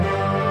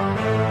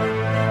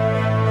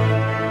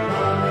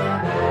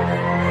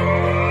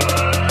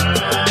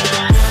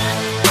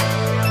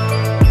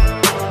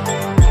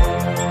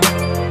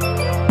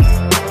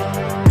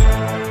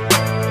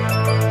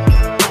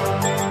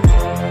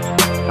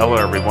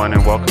everyone,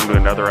 and welcome to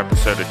another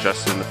episode of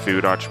Justin the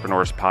Food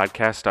Entrepreneurs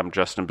Podcast. I'm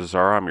Justin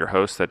Bizzarro. I'm your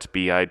host. That's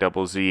Bizzarro.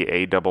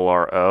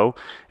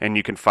 And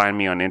you can find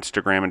me on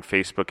Instagram and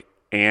Facebook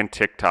and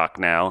TikTok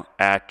now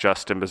at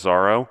Justin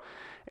Bizzarro.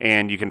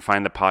 And you can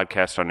find the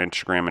podcast on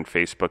Instagram and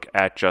Facebook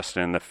at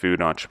Justin the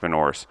Food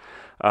Entrepreneurs.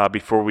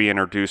 Before we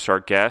introduce our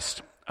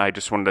guest, I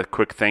just wanted to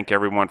quick thank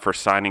everyone for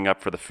signing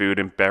up for the Food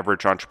and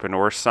Beverage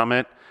Entrepreneurs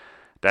Summit.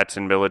 That's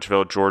in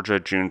Milledgeville, Georgia,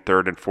 June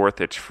 3rd and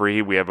 4th. It's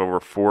free. We have over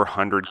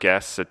 400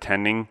 guests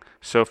attending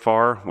so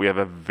far. We have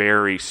a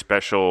very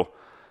special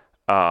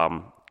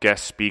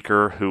guest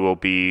speaker who will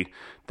be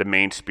the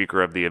main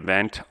speaker of the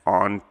event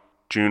on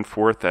June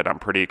 4th that I'm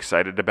pretty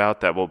excited about,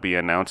 that we'll be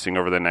announcing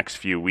over the next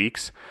few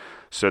weeks.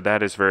 So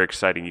that is very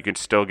exciting. You can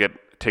still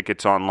get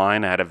tickets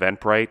online at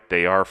Eventbrite.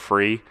 They are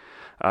free,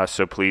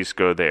 so please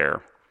go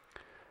there.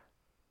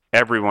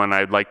 Everyone,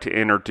 I'd like to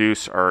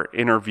introduce our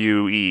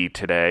interviewee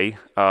today,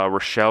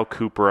 Rochelle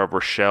Cooper of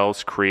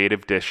Rochelle's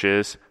Creative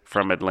Dishes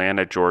from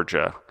Atlanta,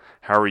 Georgia.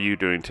 How are you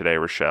doing today,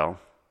 Rochelle?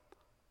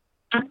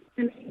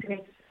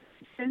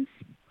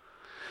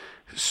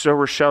 So,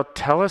 Rochelle,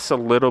 tell us a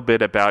little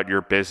bit about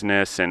your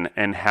business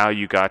and how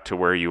you got to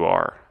where you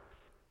are.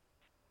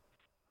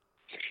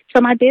 So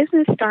my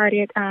business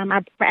started,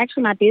 my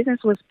business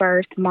was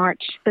birthed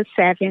March the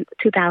 7th,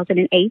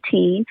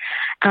 2018.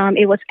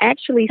 It was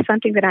actually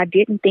something that I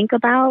didn't think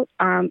about.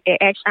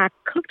 I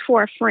cooked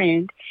for a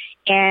friend,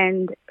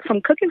 and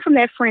from cooking from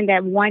that friend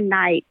that one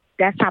night,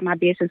 that's how my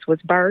business was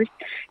birthed.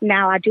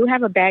 Now, I do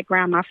have a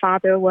background. My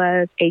father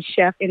was a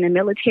chef in the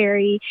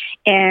military,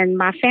 and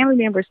my family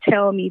members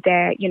tell me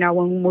that,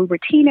 when we were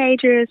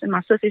teenagers, and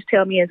my sisters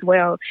tell me as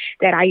well,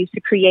 that I used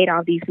to create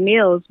all these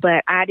meals,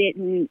 but I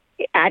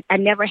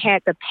never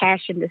had the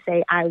passion to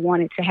say I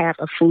wanted to have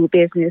a food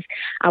business.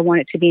 I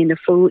wanted to be in the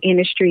food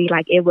industry.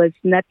 Like, it was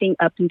nothing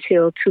up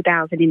until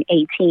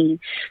 2018.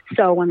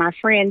 So when my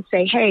friends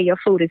say, hey, your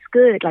food is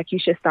good, like you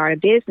should start a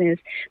business,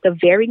 the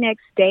very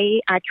next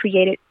day I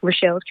created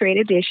Rochelle's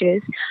Creative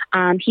Dishes.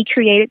 He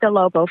created the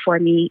logo for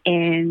me,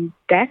 and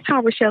that's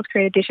how Rochelle's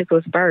Creative Dishes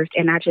was birthed.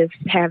 And I just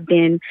have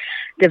been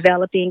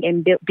developing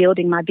and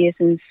building my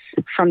business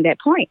from that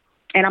point.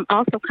 And I'm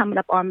also coming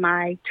up on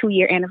my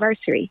 2-year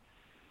anniversary.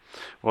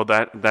 Well,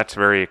 that's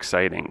very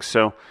exciting.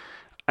 So,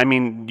 I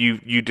mean,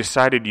 you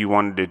decided you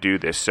wanted to do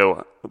this.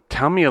 So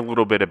tell me a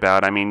little bit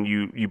about,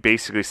 you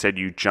basically said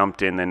you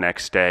jumped in the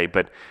next day,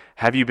 but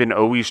have you been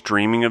always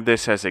dreaming of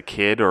this as a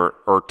kid,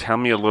 or tell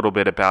me a little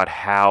bit about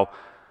how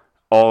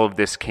all of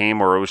this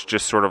came, or it was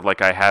just sort of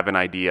like, I have an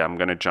idea, I'm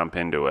going to jump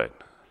into it?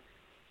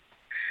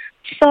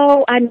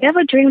 So I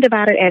never dreamed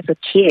about it as a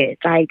kid.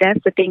 Like,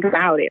 that's the thing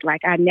about it.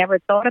 Like, I never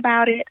thought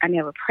about it. I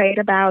never prayed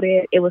about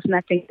it. It was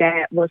nothing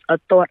that was a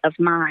thought of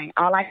mine.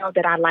 All I know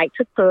that I like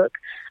to cook.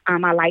 I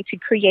like to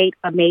create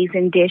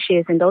amazing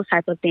dishes and those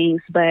type of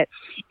things. But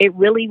it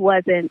really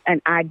wasn't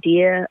an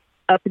idea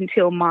up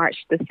until March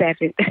the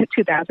 7th,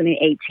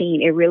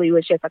 2018. It really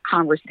was just a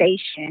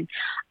conversation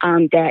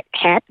that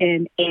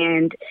happened,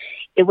 and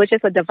it was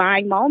just a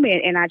divine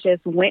moment, and I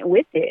just went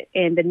with it.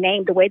 And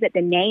the way that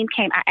the name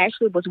came, I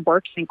actually was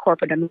working in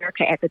corporate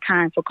America at the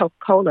time for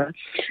Coca-Cola.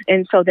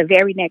 And so the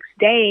very next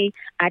day,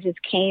 I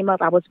just came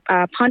up, I was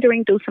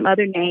pondering through some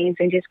other names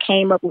and just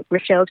came up with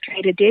Rochelle's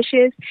Creative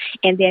Dishes.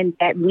 And then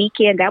that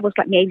weekend, that was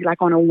maybe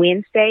on a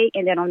Wednesday.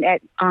 And then on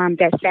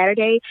that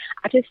Saturday,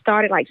 I just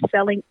started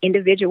selling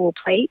individual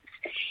plates,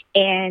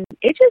 and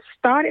it just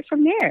started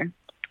from there.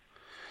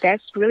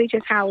 That's really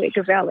just how it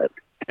developed.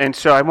 And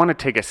so I want to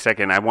take a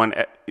second. I want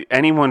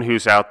anyone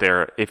who's out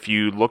there, if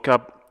you look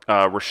up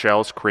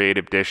Rochelle's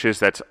Creative Dishes,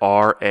 that's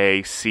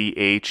RACHELLE''S,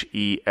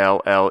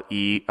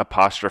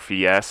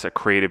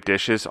 Creative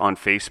Dishes on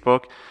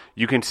Facebook.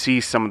 You can see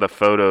some of the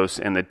photos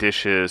and the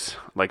dishes,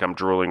 like I'm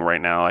drooling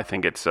right now. I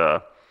think it's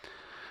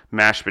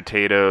mashed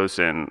potatoes,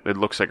 and it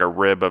looks like a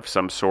rib of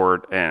some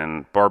sort,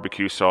 and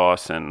barbecue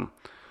sauce, and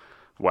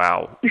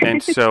wow.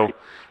 And so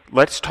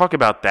let's talk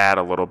about that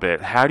a little bit.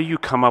 How do you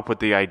come up with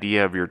the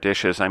idea of your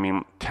dishes?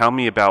 Tell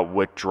me about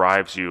what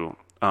drives you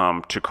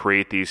to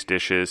create these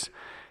dishes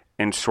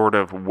and sort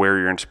of where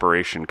your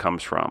inspiration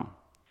comes from.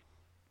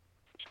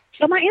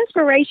 So my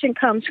inspiration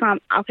comes from,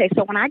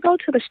 so when I go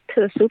to the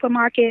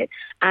supermarket,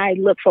 I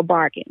look for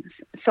bargains.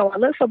 So I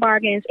look for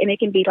bargains, and it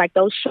can be like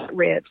those short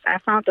ribs. I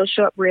found those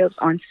short ribs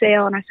on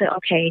sale, and I said,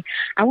 okay,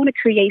 I want to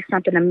create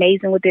something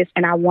amazing with this,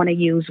 and I want to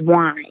use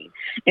wine.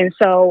 And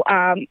so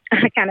I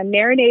kind of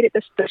marinated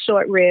the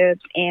short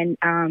ribs and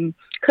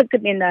cooked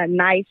them in a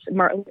nice,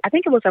 I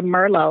think it was a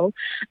Merlot.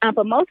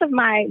 But most of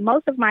my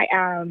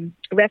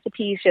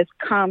recipes just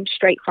come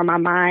straight from my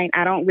mind.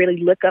 I don't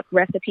really look up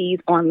recipes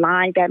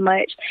online that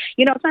much.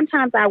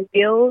 Sometimes I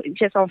will,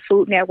 just on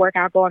Food Network,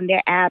 I'll go on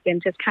their app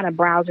and just kind of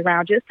browse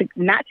around, just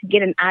not to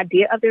get an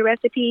idea of the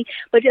recipe,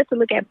 but just to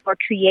look at more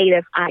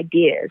creative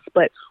ideas.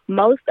 But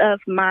most of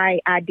my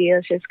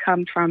ideas just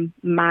come from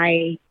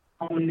my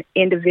own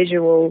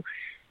individual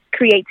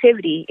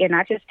creativity, and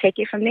I just take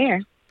it from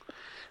there.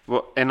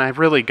 Well, and I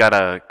really got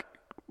to,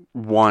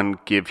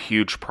 give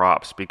huge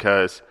props,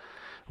 because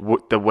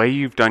the way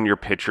you've done your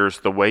pictures,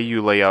 the way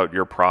you lay out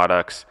your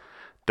products,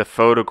 the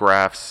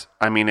photographs,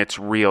 I mean, it's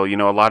real. You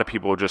know, a lot of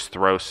people will just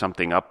throw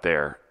something up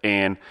there.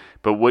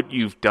 But what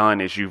you've done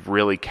is you've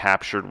really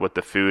captured what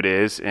the food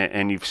is,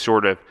 and you've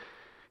sort of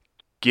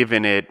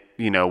given it,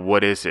 you know,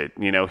 what is it?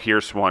 You know,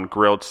 here's one: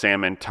 grilled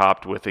salmon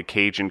topped with a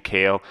Cajun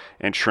kale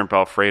and shrimp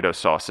Alfredo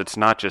sauce. It's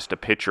not just a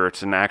picture,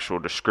 it's an actual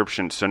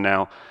description. So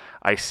now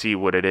I see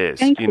what it is,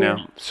 Thank you. know?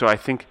 So I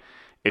think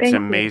it's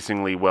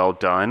amazingly well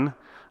done.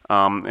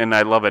 And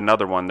I love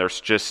another one.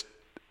 There's just,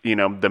 you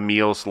know, the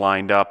meals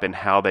lined up and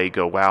how they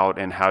go out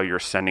and how you're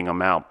sending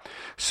them out.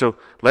 So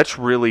let's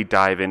really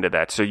dive into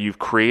that. So you've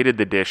created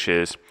the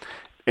dishes,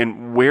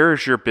 and where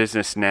is your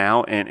business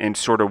now, and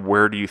sort of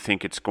where do you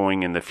think it's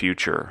going in the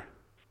future?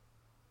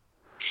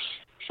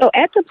 So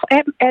at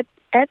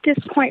this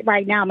point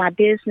right now, my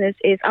business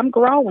is, I'm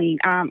growing.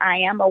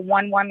 I am a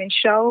one-woman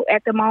show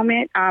at the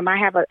moment. I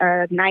have a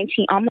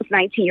almost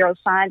 19-year-old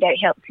son that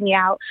helps me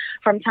out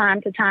from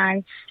time to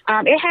time.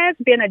 It has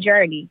been a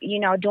journey, you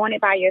know, doing it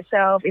by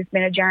yourself. It's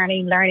been a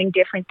journey, learning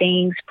different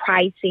things,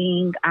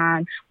 pricing,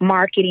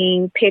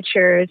 marketing,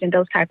 pictures, and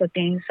those type of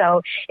things.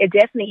 So it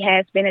definitely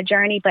has been a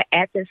journey. But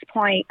at this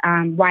point,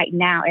 right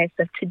now, as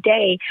of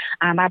today,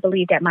 I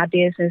believe that my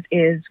business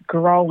is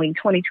growing.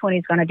 2020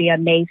 is going to be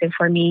amazing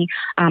for me.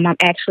 I'm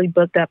actually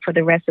booked up for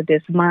the rest of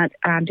this month.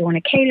 I'm doing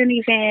a catering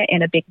event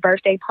and a big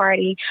birthday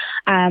party.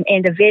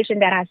 And the vision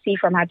that I see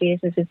for my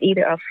business is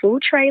either a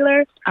food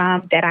trailer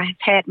that I've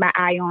had my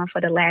eye on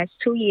for the last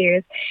 2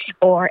 years,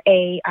 or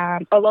a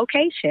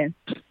location.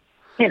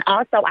 And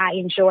also, I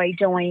enjoy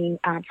doing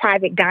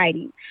private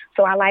dining.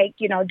 So I like,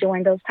 you know,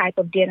 doing those type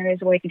of dinners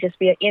where it can just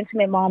be an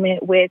intimate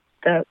moment with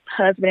the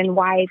husband and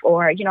wife,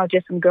 or, you know,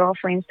 just some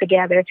girlfriends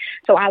together.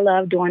 So I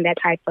love doing that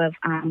type of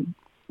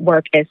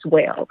work as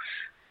well.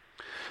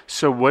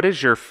 So what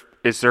is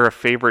there a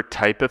favorite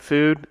type of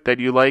food that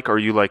you like, or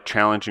you like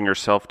challenging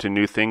yourself to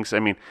new things? I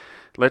mean,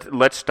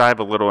 let's dive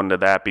a little into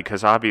that,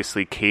 because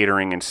obviously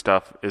catering and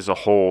stuff is a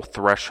whole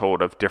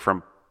threshold of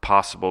different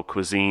possible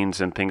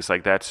cuisines and things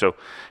like that. So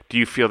do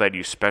you feel that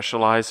you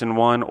specialize in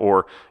one,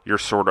 or you're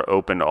sort of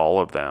open to all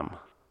of them?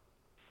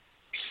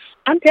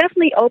 I'm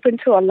definitely open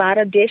to a lot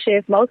of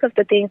dishes. Most of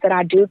the things that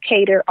I do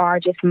cater are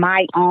just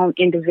my own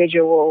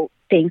individual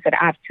things that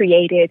I've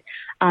created.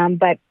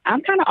 But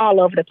I'm kind of all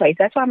over the place.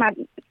 That's why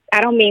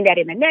I don't mean that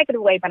in a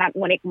negative way, but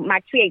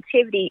my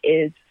creativity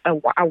is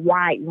a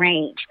wide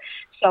range.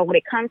 So when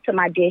it comes to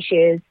my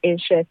dishes,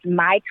 it's just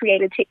my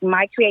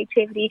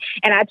creativity.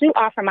 And I do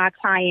offer my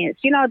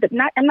clients, you know,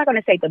 I'm not going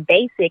to say the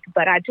basic,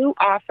 but I do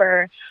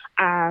offer,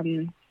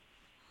 you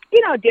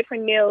know,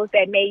 different meals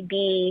that may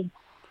be,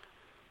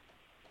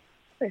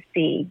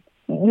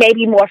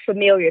 maybe more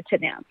familiar to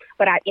them.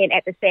 But at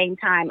the same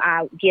time,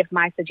 I'll give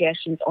my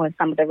suggestions on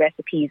some of the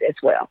recipes as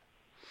well.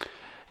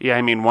 Yeah,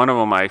 I mean, one of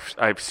them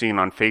I've seen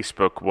on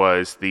Facebook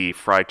was the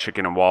fried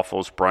chicken and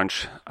waffles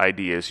brunch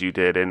ideas you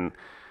did, and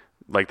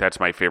like that's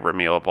my favorite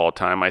meal of all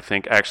time. I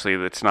think actually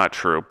that's not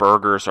true.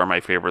 Burgers are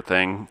my favorite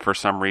thing for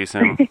some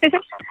reason,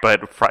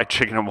 but fried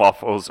chicken and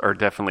waffles are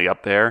definitely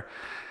up there.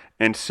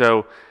 And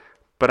so,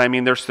 but I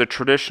mean, there's the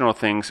traditional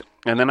things,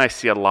 and then I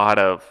see a lot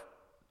of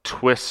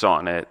twists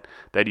on it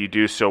that you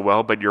do so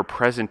well, but your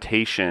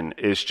presentation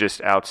is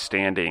just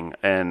outstanding.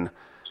 And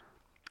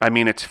I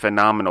mean, it's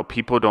phenomenal.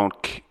 People don't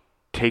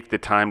take the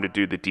time to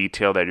do the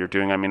detail that you're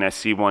doing. I mean, I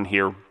see one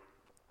here: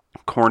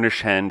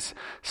 Cornish hens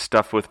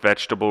stuffed with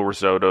vegetable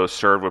risotto,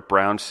 served with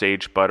brown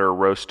sage butter,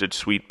 roasted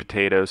sweet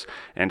potatoes,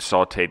 and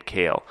sautéed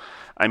kale.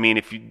 I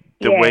mean,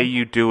 the way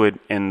you do it,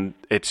 and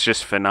it's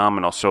just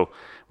phenomenal. So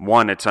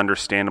one, it's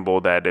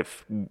understandable that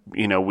if,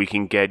 you know, we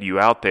can get you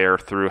out there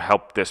through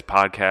help this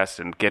podcast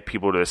and get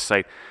people to the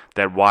site,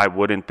 that why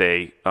wouldn't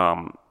they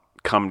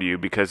come to you,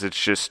 because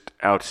it's just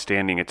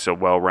outstanding. It's a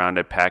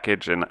well-rounded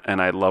package, and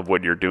I love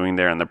what you're doing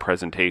there in the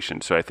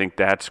presentation. So I think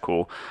that's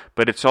cool.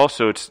 But it's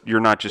also, you're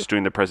not just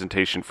doing the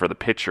presentation for the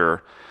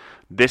picture.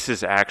 This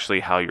is actually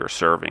how you're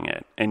serving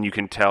it, and you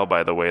can tell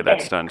by the way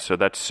that's done. So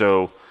that's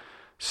so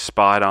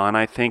spot on,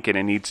 I think, and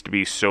it needs to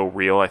be so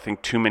real. I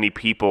think too many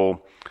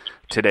people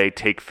today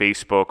take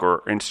Facebook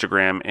or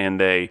Instagram and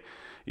they,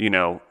 you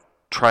know,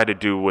 try to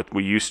do what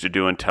we used to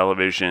do in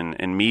television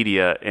and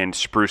media and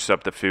spruce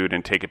up the food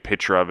and take a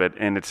picture of it,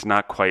 and it's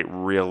not quite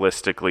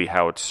realistically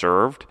how it's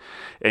served.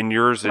 And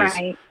yours is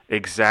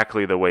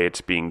exactly the way it's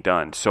being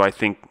done. So I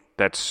think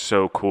that's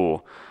so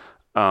cool.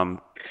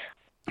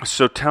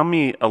 So tell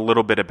me a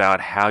little bit about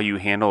how you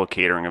handle a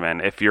catering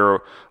event. If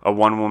you're a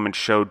one-woman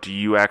show, do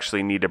you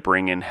actually need to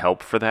bring in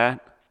help for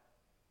that?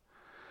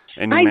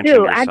 And I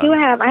do.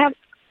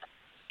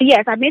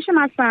 Yes, I mentioned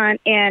my son,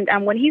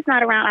 and when he's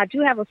not around, I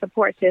do have a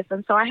support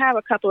system. So I have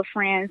a couple of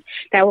friends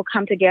that will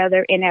come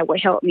together and that will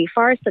help me.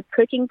 First, the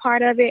cooking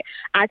part of it,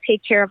 I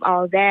take care of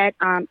all of that.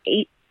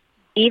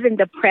 Even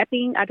the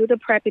prepping, I do the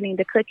prepping and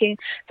the cooking.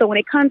 So when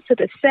it comes to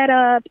the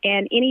setup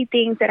and any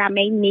things that I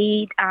may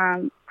need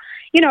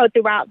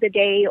throughout the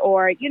day,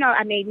 or,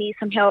 I may need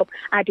some help.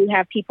 I do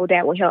have people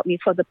that will help me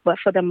but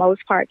for the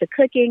most part, the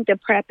cooking, the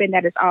prepping,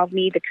 that is all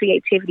me. The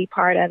creativity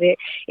part of it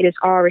is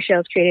all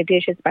Rochelle's Creative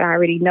Dishes. But I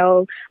already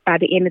know by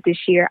the end of this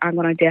year, I'm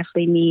going to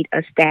definitely need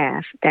a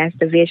staff. That's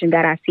the vision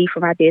that I see for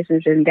my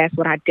business, and that's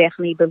what I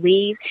definitely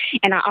believe.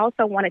 And I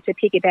also wanted to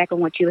piggyback on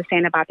what you were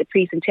saying about the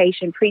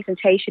presentation.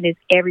 Presentation is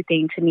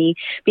everything to me,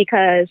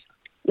 because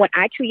when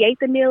I create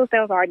the meals,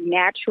 those are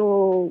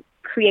natural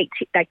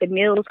like the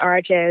meals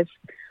are just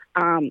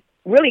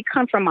really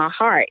come from my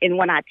heart. And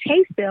when I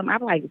taste them,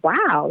 I'm like,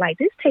 wow, like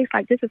this tastes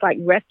like this is like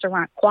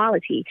restaurant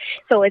quality.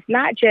 So it's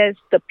not just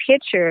the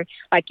picture.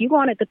 Like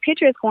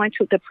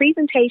the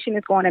presentation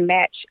is going to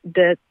match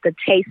the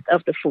taste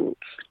of the food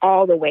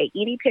all the way.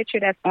 Any picture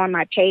that's on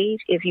my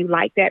page, if you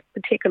like that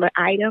particular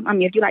item,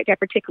 if you like that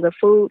particular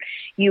food,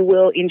 you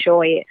will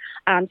enjoy it.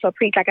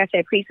 Like I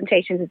said,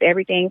 presentations is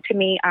everything to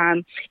me.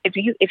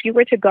 If you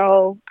were to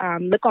go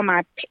look on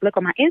my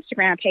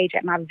Instagram page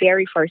at my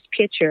very first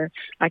picture,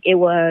 like it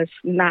was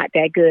not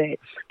that good.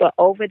 But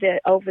over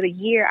the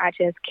year, I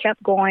just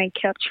kept going,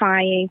 kept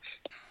trying.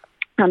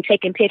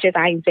 Taking pictures.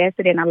 I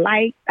invested in a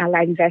light.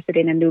 I invested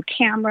in a new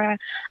camera.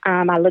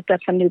 I looked up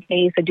some new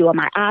things to do on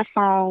my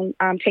iPhone,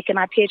 taking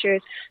my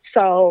pictures.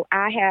 So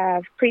I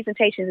have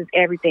presentations is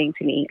everything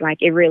to me.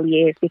 Like it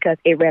really is, because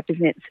it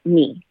represents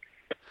me.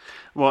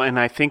 Well, and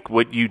I think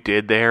what you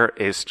did there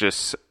is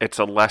it's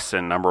a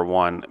lesson, number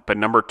one. But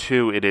number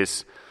two, it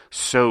is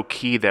so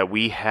key that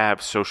we have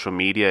social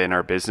media in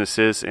our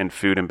businesses in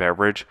food and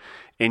beverage,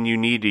 and you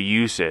need to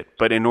use it.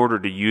 But in order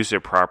to use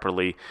it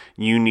properly,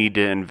 you need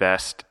to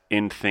invest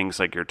in things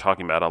like you're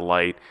talking about, a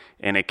light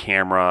and a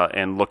camera,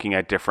 and looking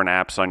at different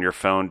apps on your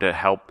phone to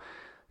help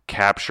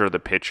capture the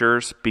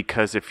pictures.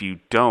 Because if you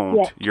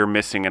don't, you're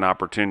missing an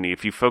opportunity.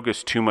 If you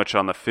focus too much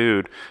on the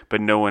food, but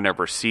no one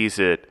ever sees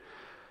it,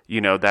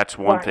 that's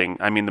one thing.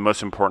 The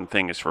most important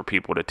thing is for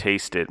people to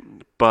taste it.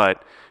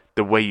 But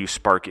the way you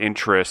spark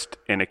interest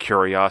and a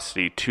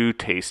curiosity to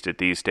taste it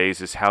these days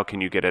is how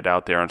can you get it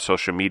out there on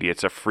social media?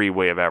 It's a free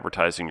way of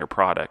advertising your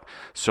product.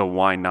 So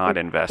why not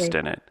invest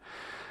in it?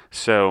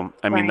 So,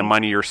 the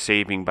money you're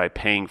saving by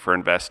paying for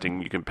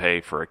investing, you can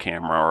pay for a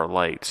camera or a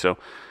light. So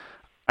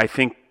I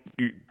think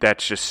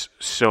that's just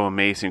so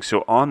amazing.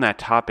 So on that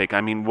topic,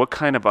 what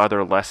kind of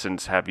other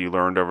lessons have you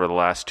learned over the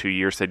last 2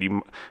 years that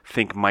you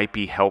think might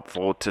be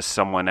helpful to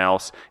someone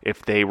else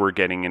if they were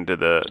getting into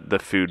the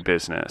food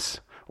business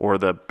or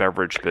the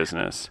beverage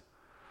business?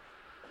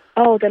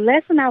 Oh,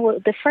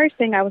 the first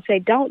thing I would say,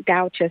 don't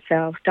doubt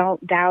yourself.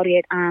 Don't doubt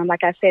it.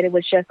 Like I said, it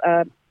was just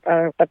a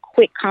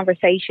quick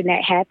conversation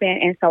that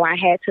happened, and so I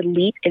had to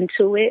leap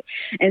into it.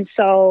 And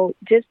so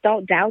just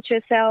don't doubt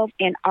yourself,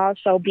 and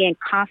also being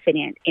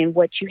confident in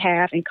what you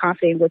have, and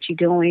confident in what you're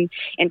doing,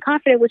 and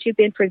confident what you've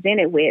been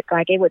presented with.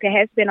 Like there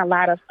has been a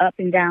lot of up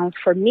and downs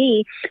for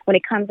me when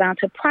it comes down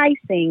to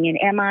pricing,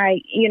 and am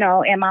I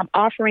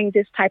offering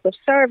this type of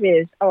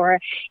service, or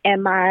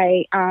am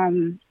I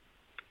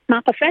my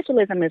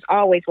professionalism is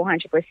always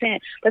 100%.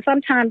 But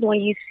sometimes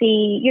when you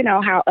see,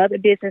 how other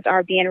businesses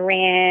are being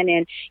ran,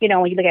 and,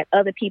 when you look at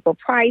other people's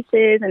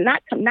prices, and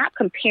not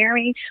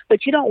comparing,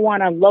 but you don't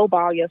want to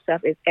lowball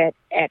yourself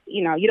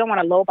you don't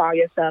want to lowball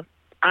yourself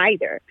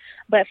either.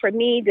 But for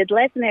me, the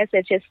lesson is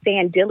that just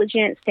staying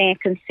diligent, staying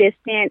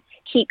consistent,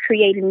 keep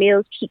creating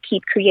meals,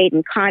 keep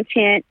creating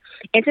content,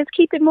 and just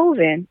keep it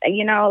moving.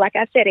 Like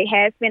I said, it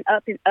has been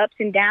ups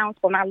and downs.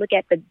 When I look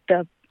at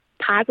the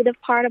positive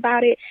part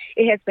about it,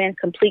 it has been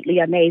completely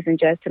amazing,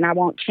 Justin. I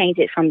won't change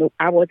it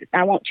I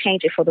won't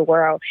change it for the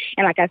world.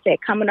 And like I said,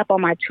 coming up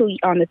on the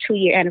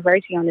 2-year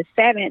anniversary on the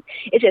 7th,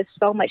 it just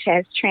so much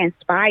has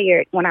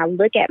transpired. When I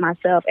look at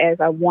myself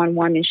as a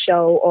one-woman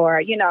show,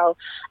 or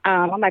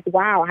I'm like,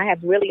 wow, I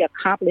have really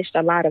accomplished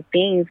a lot of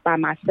things by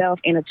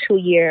myself in a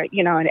 2-year,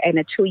 in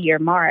a 2-year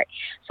mark.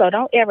 So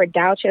don't ever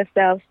doubt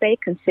yourself. Stay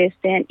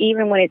consistent,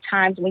 even when at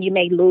times when you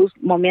may lose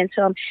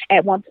momentum.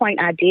 At one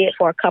point, I did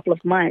for a couple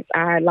of months.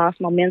 I lost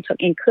momentum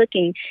in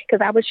cooking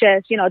because I was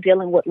just,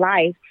 dealing with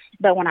life.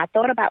 But when I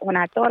thought about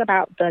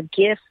the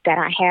gifts that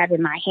I have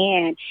in my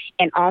hand,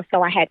 and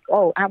also I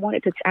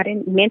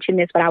didn't mention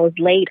this, but I was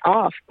laid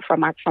off from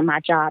my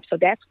job. So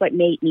that's what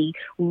made me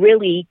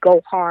really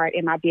go hard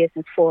in my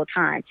business full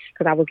time,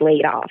 because I was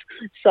laid off.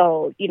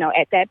 So,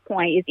 at that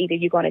point, it's either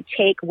you're going to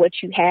take what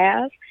you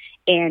have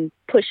and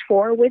push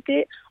forward with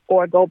it,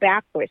 or go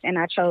backwards. And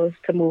I chose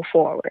to move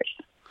forward.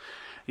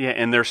 Yeah,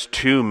 and there's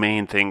two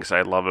main things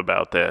I love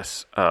about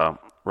this,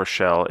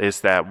 Rochelle,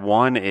 is that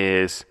one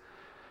is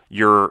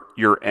your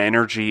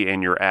energy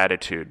and your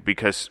attitude,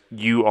 because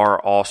you are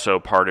also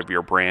part of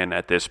your brand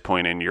at this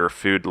point in your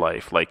food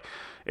life. Like,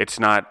 it's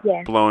not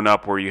blown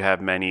up where you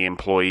have many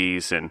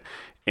employees, and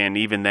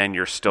even then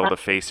you're still the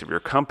face of your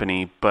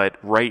company. But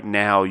right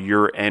now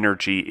your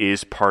energy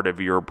is part of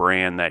your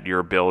brand that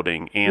you're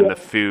building, and the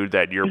food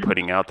that you're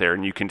putting out there.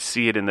 And you can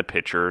see it in the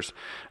pictures.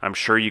 I'm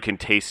sure you can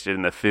taste it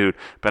in the food,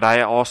 but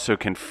I also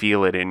can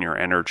feel it in your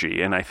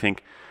energy. And I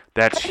think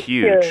that's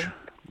huge.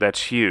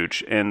 That's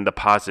huge. And the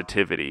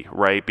positivity,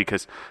 right?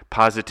 Because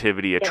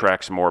positivity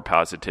attracts more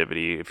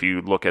positivity if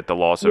you look at the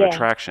laws of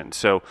attraction.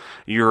 So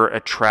you're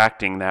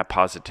attracting that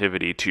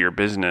positivity to your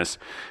business,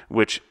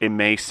 which it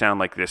may sound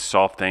like this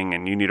soft thing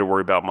and you need to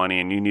worry about money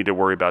and you need to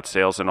worry about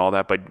sales and all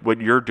that. But what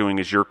you're doing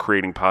is you're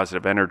creating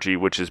positive energy,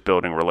 which is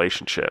building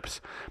relationships.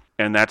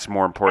 And that's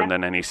more important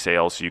than any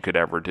sales you could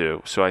ever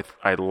do. So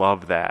I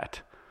love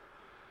that.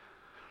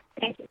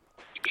 Thank you.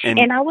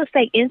 And I would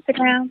say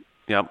Instagram.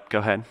 Yep, go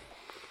ahead.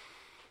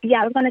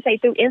 Yeah, I was going to say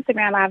through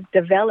Instagram, I've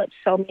developed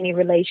so many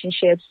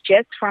relationships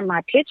just from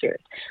my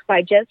pictures.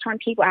 Like just from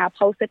people, I'll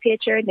post a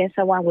picture and then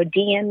someone would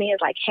DM me. It's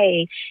like,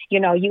 hey, you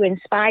know, you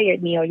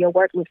inspired me or your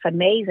work looks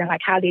amazing. Like,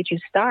 how did you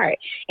start?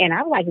 And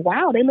I was like,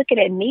 wow, they're looking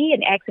at me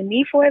and asking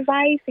me for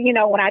advice, you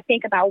know, when I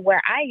think about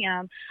where I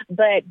am.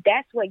 But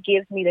that's what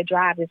gives me the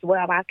drive as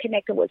well. I've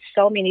connected with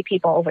so many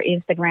people over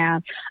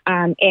Instagram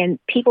and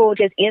people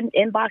just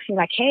inbox me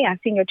like, hey, I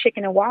seen your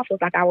chicken and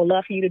waffles. Like, I would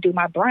love for you to do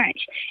my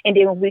brunch. And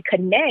then when we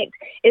connect,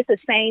 it's the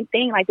same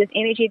thing, like this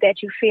energy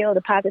that you feel,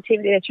 the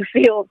positivity that you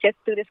feel just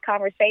through this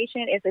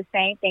conversation is the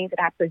same things that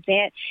I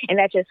present. And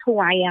that's just who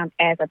I am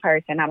as a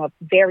person. I'm a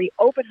very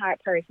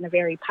open-hearted person, a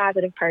very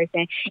positive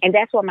person. And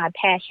that's where my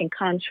passion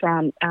comes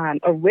from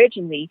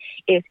originally,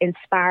 is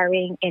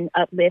inspiring and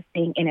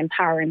uplifting and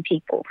empowering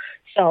people.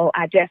 So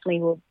I definitely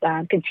will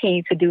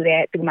continue to do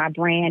that through my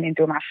brand and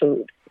through my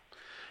food.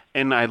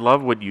 And I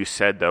love what you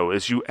said, though,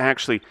 is you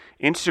actually,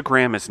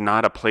 Instagram is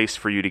not a place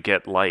for you to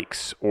get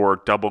likes or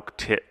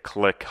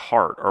click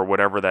heart or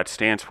whatever that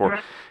stands for.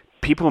 Mm-hmm.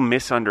 People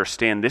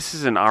misunderstand. This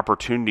is an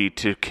opportunity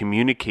to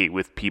communicate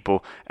with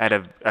people at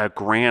a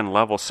grand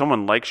level.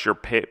 Someone likes your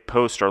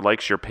post or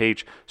likes your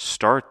page,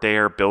 start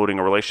there building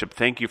a relationship.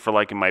 Thank you for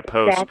liking my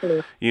post.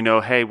 Exactly. You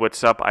know, hey,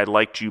 what's up? I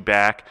liked you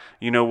back.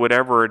 You know,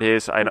 whatever it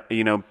is,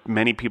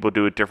 many people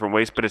do it different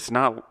ways, but it's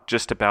not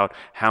just about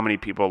how many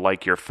people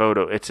like your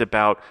photo. It's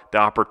about the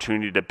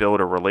opportunity to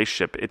build a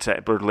relationship. It's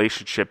a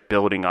relationship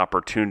building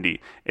opportunity.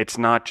 It's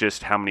not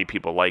just how many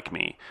people like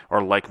me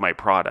or like my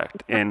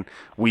product. And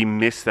we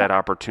miss that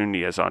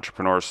opportunity as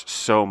entrepreneurs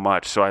so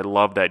much. So I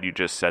love that you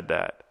just said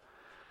that.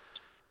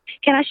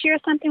 Can I share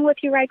something with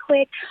you right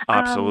quick?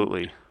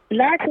 Absolutely.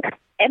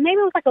 And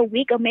maybe it was like a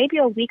week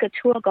or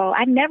two ago,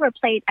 I never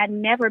pay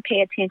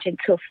attention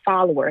to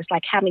followers,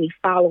 like how many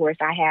followers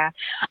I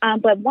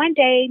have. But one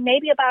day,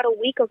 maybe about a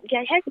week ago,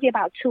 it has to be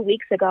about 2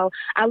 weeks ago,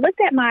 I looked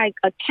at my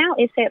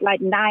account, it said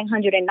like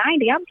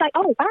 990. I was like,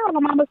 oh, wow,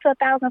 I'm almost to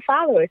 1,000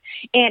 followers.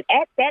 And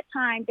at that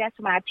time, that's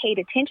when I paid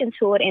attention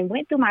to it and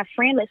went through my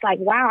friend list, like,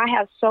 wow, I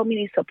have so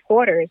many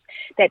supporters,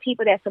 that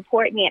people that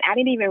support me, and I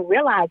didn't even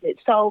realize it.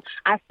 So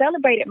I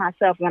celebrated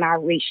myself when I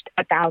reached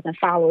 1,000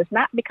 followers,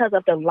 not because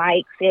of the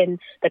likes and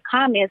the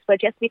comments, but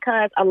just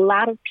because a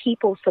lot of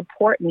people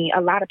support me. A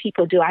lot of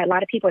people do. A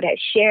lot of people that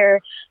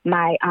share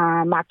my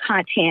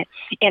content,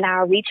 and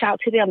I'll reach out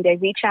to them. They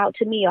reach out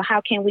to me, or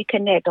how can we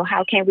connect, or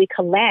how can we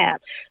collab?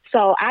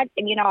 So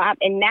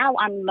and now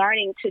I'm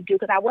learning to do,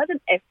 because I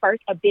wasn't at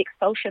first a big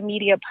social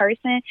media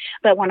person,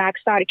 but when I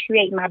started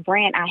creating my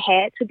brand, I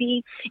had to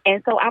be.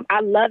 And so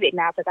I love it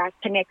now because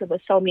I've connected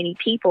with so many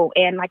people.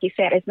 And like you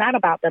said, it's not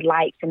about the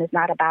likes and it's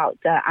not about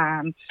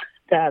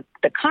the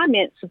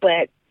comments,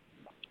 but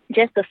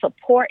just the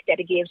support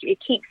that it gives you. It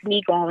keeps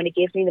me going. It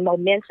gives me the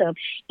momentum.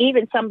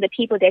 Even some of the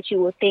people that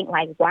you would think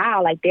like,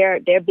 wow, like their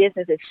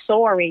business is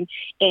soaring,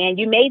 and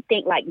you may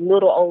think like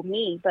little old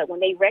me, but when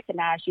they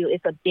recognize you,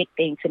 it's a big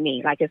thing to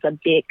me. Like it's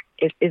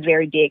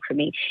very big for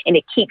me, and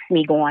it keeps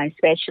me going.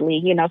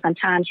 Especially,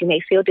 sometimes you may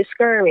feel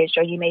discouraged,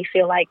 or you may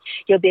feel like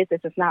your business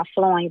is not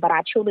flowing, but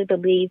I truly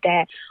believe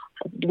that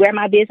where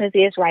my business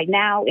is right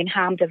now and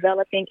how I'm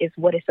developing is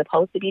what it's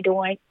supposed to be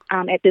doing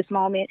at this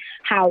moment.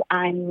 How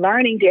I'm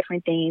learning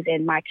different things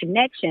and my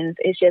connections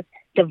is just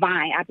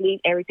divine. I believe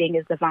everything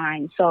is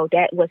divine. So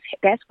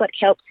that's what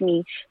helps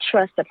me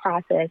trust the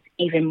process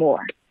even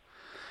more.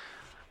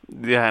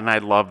 Yeah, and I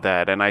love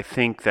that. And I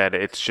think that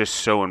it's just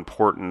so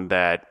important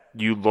that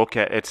you look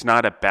at, it's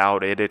not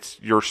about it.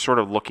 You're sort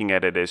of looking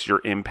at it as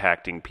you're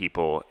impacting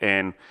people,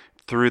 and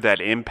through that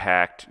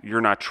impact,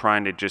 you're not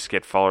trying to just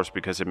get followers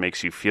because it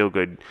makes you feel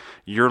good.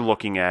 You're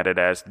looking at it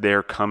as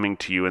they're coming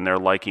to you and they're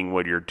liking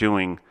what you're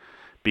doing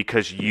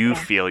because you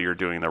feel you're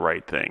doing the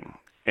right thing.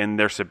 And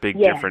there's a big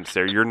difference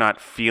there. You're not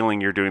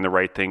feeling you're doing the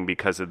right thing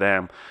because of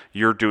them.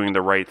 You're doing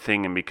the right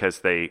thing, and because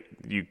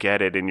you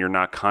get it, and you're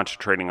not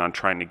concentrating on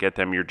trying to get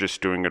them. You're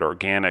just doing it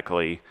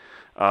organically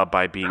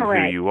by being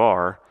who you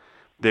are.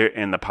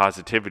 And the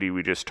positivity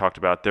we just talked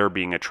about, they're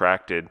being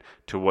attracted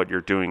to what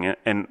you're doing.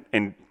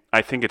 And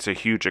I think it's a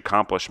huge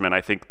accomplishment.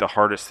 I think the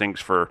hardest things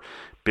for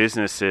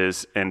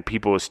businesses and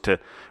people is to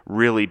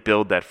really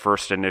build that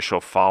first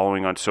initial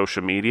following on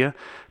social media.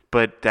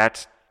 But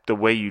that's the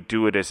way you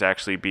do it, is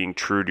actually being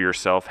true to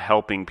yourself,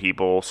 helping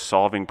people,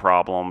 solving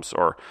problems,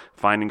 or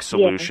finding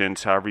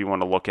solutions, however you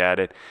want to look at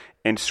it,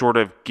 and sort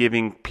of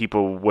giving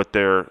people what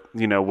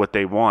what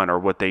they want or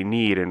what they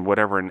need and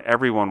whatever. And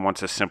everyone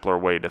wants a simpler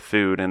way to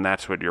food, and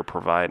that's what you're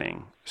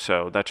providing.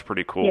 So that's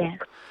pretty cool. Yeah.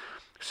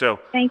 So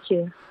Thank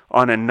you.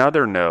 on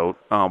another note,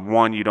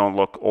 one, you don't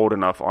look old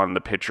enough on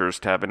the pictures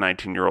to have a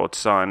 19-year-old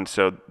son,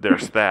 so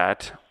there's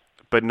that.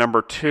 But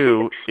number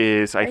two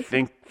is I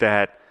think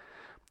that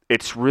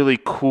it's really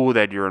cool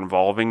that you're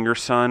involving your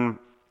son,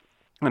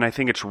 and I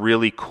think it's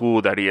really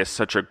cool that he is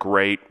such a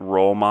great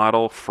role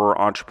model for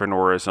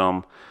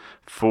entrepreneurism,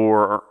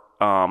 for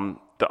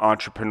the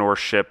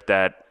entrepreneurship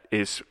that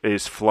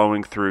is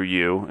flowing through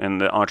you and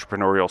the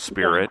entrepreneurial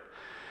spirit. Yeah.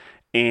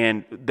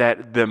 And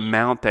that the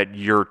amount that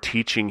you're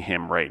teaching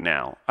him right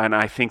now. And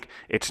I think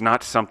it's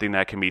not something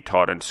that can be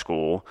taught in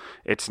school.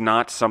 It's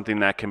not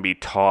something that can be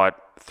taught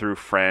through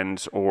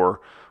friends or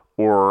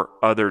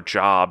other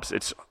jobs.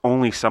 It's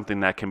only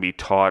something that can be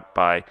taught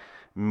by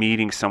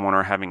meeting someone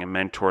or having a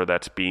mentor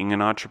that's being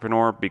an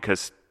entrepreneur,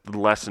 because the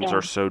lessons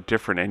are so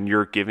different, and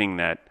you're giving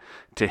that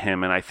to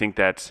him. And I think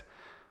that's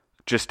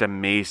just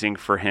amazing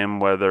for him,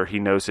 whether he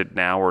knows it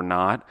now or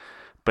not.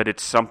 But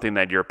it's something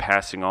that you're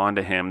passing on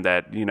to him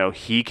that, you know,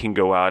 he can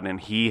go out and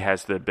he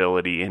has the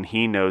ability and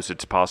he knows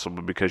it's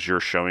possible because you're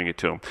showing it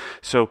to him.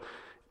 So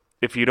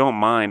if you don't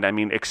mind, I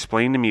mean,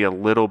 explain to me a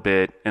little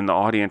bit in the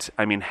audience,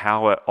 I mean,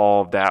 how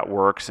all of that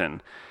works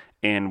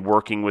and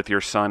working with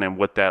your son and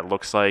what that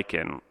looks like,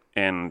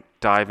 and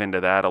dive into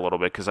that a little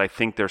bit, because I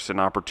think there's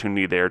an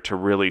opportunity there to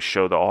really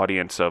show the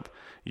audience of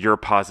your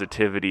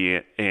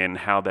positivity and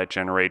how that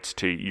generates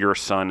to your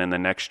son and the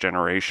next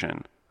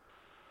generation.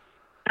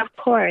 Of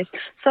course.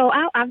 So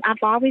I've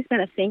always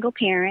been a single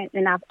parent,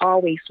 and I've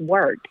always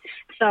worked.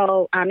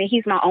 So I mean,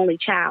 he's my only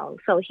child.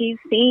 So he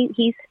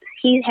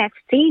has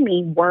seen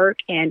me work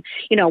and,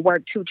 you know,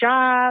 work 2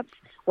 jobs,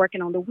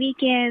 working on the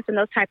weekends and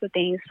those type of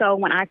things. So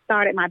when I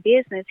started my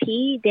business,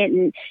 he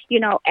didn't, you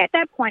know, at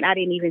that point, I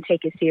didn't even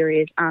take it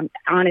serious,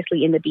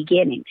 honestly, in the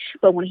beginning.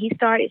 But when he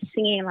started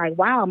seeing like,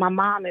 wow, my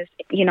mom is,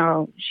 you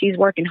know, she's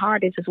working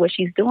hard. This is what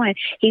she's doing.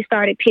 He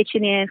started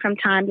pitching in from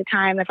time to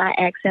time if I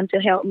asked him to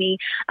help me.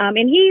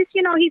 And he's,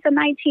 you know, he's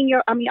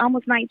a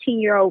almost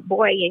 19-year-old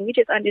boy. And you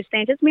just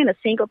understand, just being a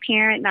single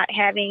parent, not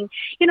having,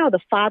 you know,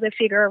 the father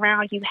figure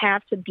around, you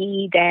have to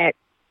be that.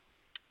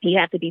 You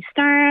have to be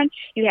stern.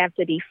 You have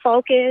to be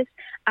focused.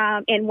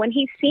 And when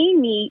he's seen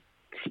me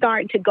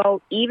starting to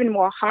go even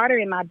more harder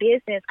in my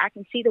business, I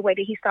can see the way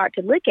that he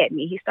started to look at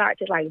me. He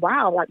started to like,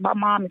 wow, like my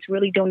mom is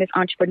really doing this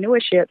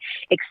entrepreneurship,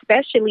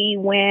 especially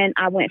when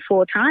I went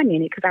full time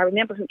in it. Because I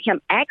remember him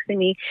asking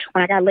me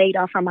when I got laid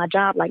off from my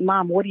job, like,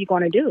 Mom, what are you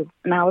going to do?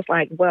 And I was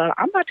like, well,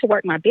 I'm about to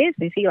work my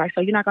business. He like,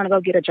 so you're not going to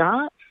go get a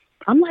job?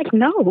 I'm like,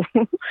 no,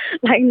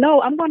 like,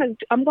 no, I'm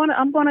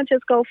gonna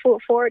just go full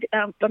forward.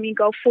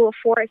 Go full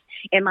force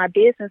in my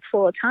business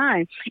full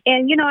time.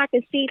 And, you know, I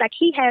can see like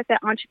he has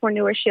that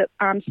entrepreneurship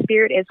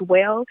spirit as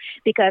well,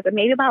 because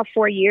maybe about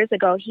 4 years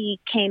ago, he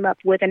came up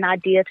with an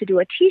idea to do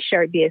a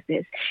T-shirt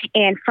business.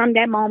 And from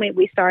that moment,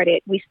 we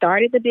started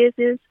the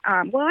business.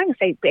 Well, I can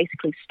say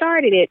basically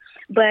started it,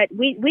 but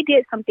we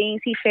did some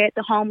things. He fed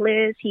the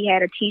homeless. We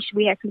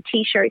had some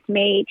T-shirts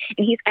made,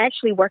 and he's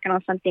actually working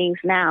on some things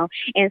now.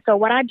 And so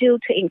what I do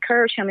to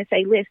encourage him and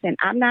say, listen,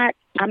 I'm not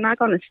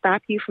going to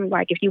stop you from,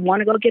 like, if you want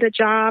to go get a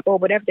job or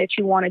whatever that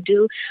you want to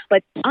do,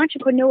 but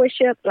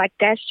entrepreneurship, like,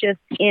 that's just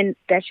in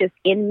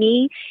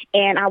me,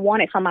 and I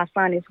want it for my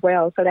son as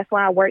well. So that's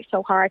why I work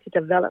so hard to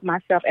develop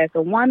myself as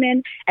a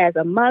woman, as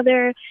a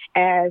mother,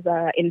 as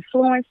an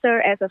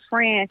influencer, as a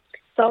friend,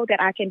 so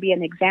that I can be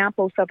an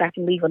example, so that I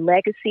can leave a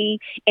legacy,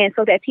 and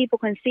so that people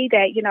can see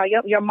that, you know,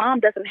 your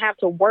mom doesn't have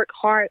to work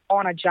hard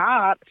on a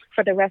job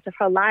for the rest of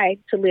her life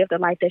to live the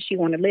life that she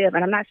want to live.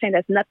 And I'm not saying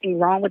there's nothing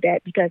wrong with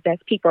that, because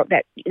that's people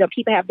that, you know,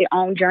 people have their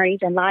own journeys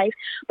in life.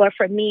 But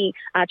for me,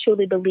 I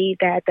truly believe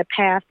that the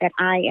path that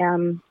I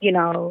am, you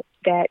know,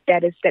 that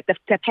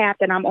the path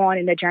that I'm on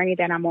and the journey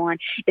that I'm on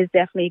is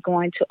definitely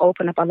going to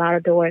open up a lot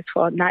of doors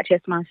for not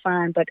just my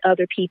son, but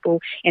other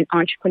people in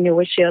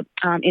entrepreneurship,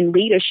 in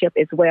leadership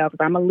as well,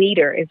 because I'm a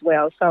leader as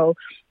well. So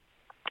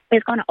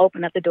it's going to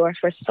open up the doors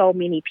for so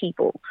many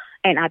people,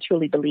 and I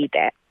truly believe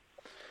that.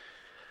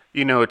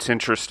 You know, it's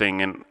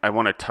interesting, and I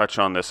want to touch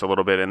on this a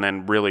little bit and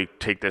then really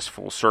take this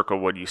full circle.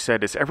 What you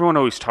said is everyone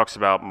always talks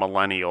about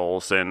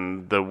millennials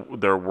and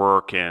their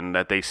work and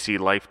that they see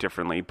life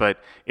differently. But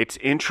it's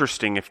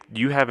interesting, if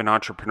you have an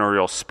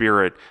entrepreneurial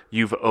spirit,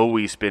 you've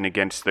always been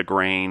against the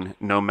grain,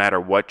 no matter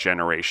what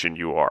generation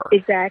you are.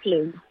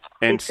 Exactly.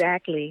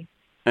 Exactly.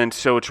 And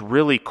so it's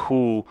really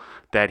cool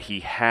that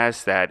he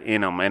has that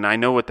in him. And I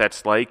know what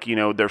that's like. You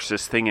know, there's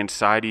this thing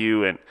inside of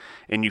you,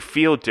 and you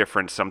feel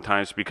different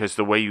sometimes because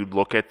the way you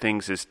look at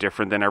things is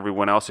different than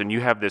everyone else. And you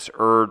have this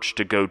urge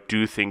to go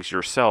do things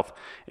yourself.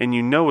 And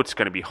you know it's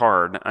going to be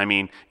hard. I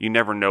mean, you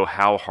never know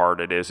how hard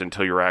it is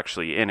until you're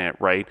actually in it,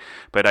 right?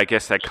 But I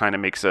guess that kind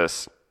of makes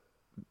us...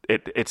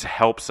 It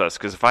helps us,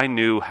 because if I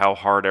knew how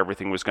hard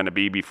everything was going to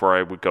be before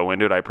I would go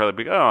into it, I'd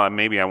probably be, oh,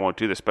 maybe I won't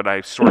do this. But I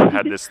sort of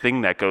had this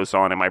thing that goes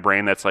on in my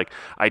brain that's like,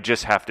 I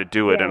just have to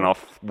do it, and I'll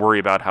worry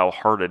about how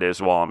hard it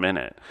is while I'm in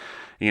it,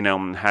 you know,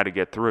 and how to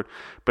get through it.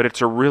 But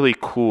it's a really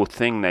cool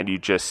thing that you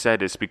just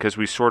said, is because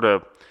we sort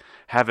of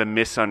have a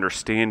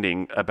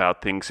misunderstanding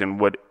about things. And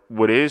what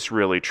is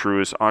really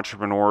true is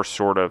entrepreneurs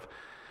sort of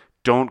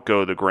don't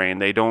go the grain.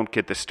 They don't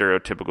get the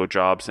stereotypical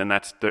jobs. And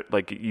that's,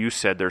 like you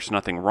said, there's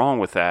nothing wrong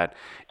with that.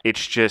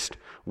 It's just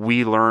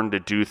we learn to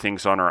do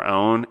things on our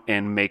own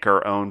and make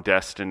our own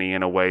destiny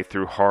in a way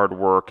through hard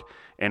work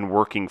and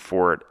working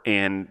for it.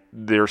 And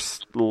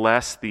there's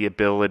less the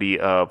ability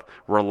of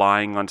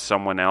relying on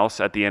someone else.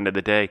 At the end of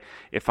the day,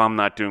 if I'm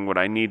not doing what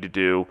I need to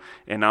do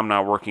and I'm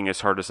not working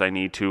as hard as I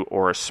need to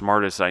or as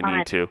smart as I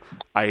need to,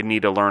 I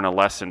need to learn a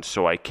lesson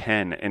so I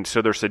can. And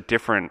so there's a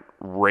different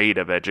rate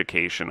of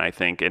education, I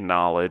think, and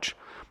knowledge.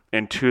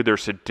 And two,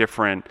 there's a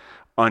different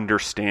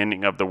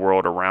understanding of the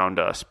world around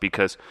us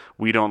because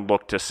we don't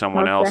look to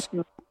someone else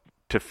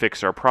to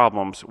fix our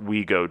problems.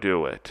 We go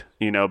do it,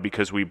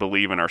 because we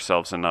believe in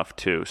ourselves enough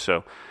too.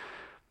 So,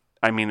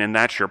 I mean, and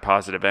that's your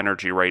positive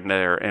energy right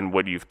there and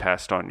what you've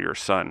passed on to your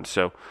son.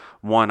 So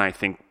one, I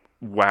think,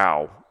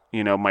 wow,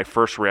 my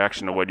first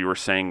reaction to what you were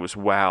saying was,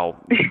 wow,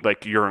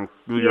 like you're an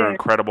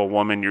incredible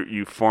woman.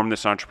 You formed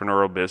this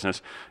entrepreneurial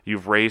business.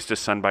 You've raised a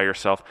son by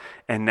yourself.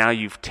 And now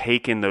you've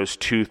taken those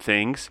two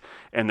things.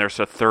 And there's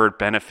a third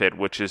benefit,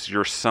 which is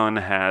your son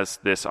has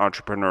this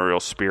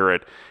entrepreneurial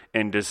spirit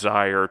and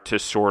desire to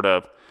sort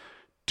of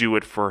do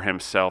it for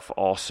himself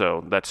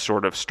also. That's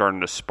sort of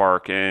starting to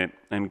spark and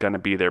going to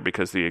be there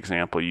because of the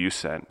example you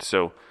sent.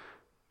 So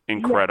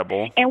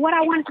incredible. Yeah. And what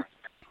I want to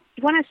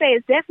say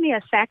is definitely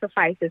a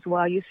sacrifice as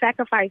well. You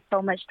sacrifice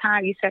so much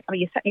time. You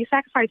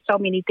sacrifice so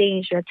many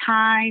things. Your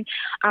time,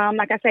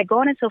 like I said,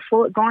 going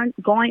full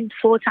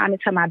time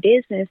into my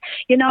business.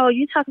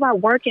 You talk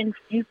about working.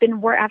 I've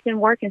been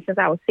working since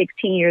I was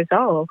 16 years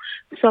old.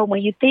 So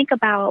when you think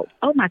about,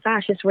 oh my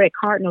gosh, this red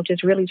cardinal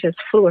just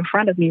flew in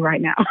front of me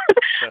right now.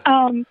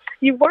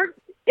 You work.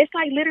 It's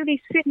like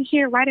literally sitting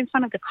here right in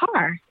front of the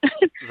car.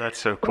 That's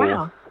so cool.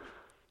 Wow.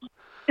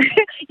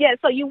 Yeah,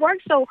 so you work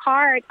so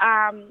hard.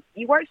 And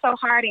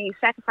you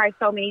sacrifice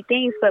so many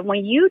things. But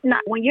when you're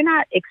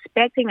not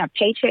expecting a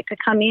paycheck to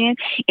come in,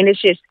 and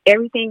it's just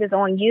everything is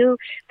on you,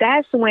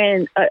 that's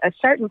when a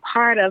certain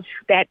part of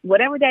that,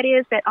 whatever that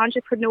is, that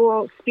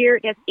entrepreneurial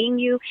spirit that's in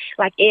you,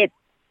 like it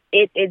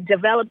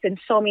develops in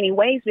so many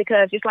ways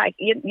because it's like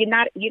you're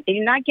not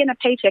getting a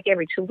paycheck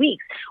every 2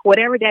 weeks.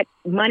 Whatever that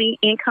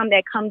income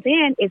that comes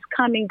in is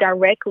coming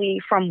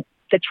directly from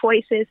the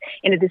choices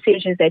and the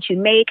decisions that you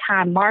make, how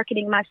I'm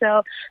marketing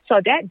myself.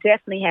 So that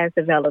definitely has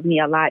developed me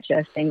a lot,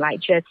 Justin, like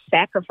just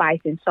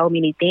sacrificing so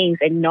many things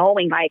and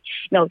knowing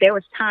there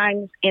was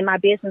times in my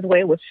business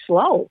where it was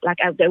slow,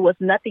 there was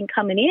nothing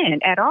coming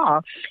in at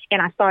all.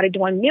 And I started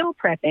doing meal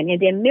prepping, and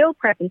then meal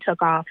prepping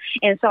took off.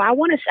 And so I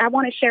want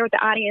to share with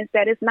the audience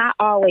that it's not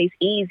always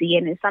easy.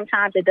 And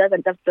sometimes it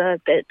doesn't,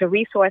 the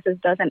resources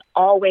doesn't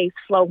always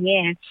flow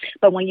in.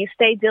 But when you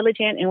stay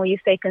diligent and when you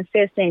stay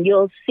consistent,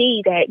 you'll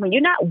see that when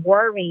you're not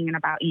worrying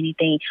about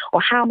anything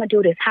or how I'm going to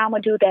do this, how I'm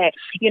going to do that.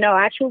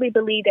 I truly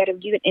believe that if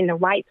you're in the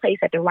right place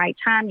at the right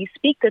time, you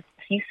speak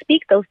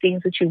those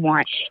things that you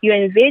want. You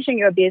envision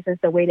your business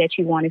the way that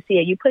you want to see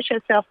it. You put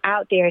yourself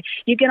out there.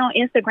 You get on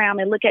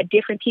Instagram and look at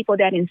different people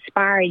that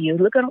inspire you.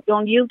 Look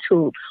on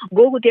YouTube,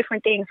 Google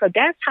different things. So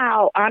that's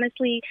how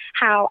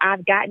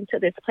I've gotten to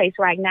this place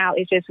right now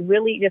is just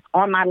really just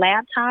on my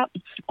laptop,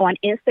 on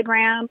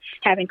Instagram,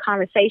 having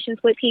conversations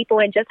with people,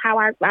 and just how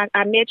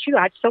I met you.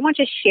 Someone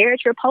just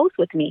shared your post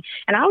with me.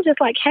 And I was just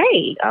like,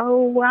 hey,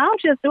 I'll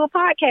just do a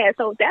podcast.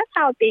 So that's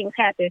how things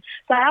happen.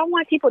 So I don't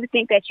want people to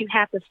think that you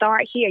have to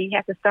start here. You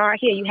have to start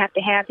here. You have to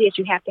have this.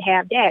 You have to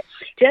have that.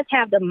 Just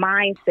have the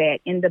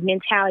mindset and the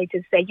mentality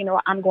to say,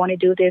 I'm going to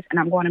do this and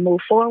I'm going to move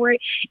forward.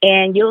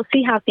 And you'll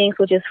see how things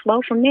will just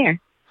flow from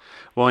there.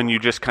 Well, and you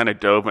just kind of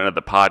dove into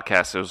the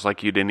podcast. It was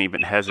like you didn't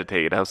even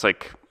hesitate. I was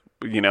like,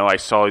 I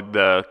saw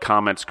the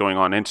comments going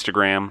on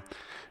Instagram,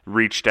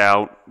 reached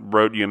out,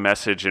 wrote you a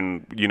message,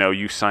 and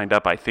you signed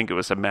up. I think it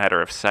was a matter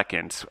of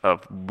seconds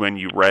of when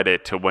you read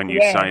it to when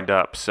you signed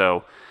up.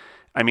 So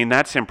I mean,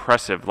 that's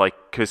impressive,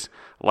 because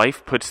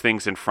life puts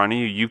things in front of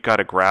you. You've got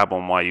to grab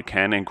them while you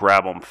can and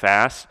grab them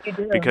fast,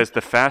 because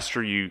the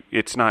faster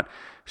it's not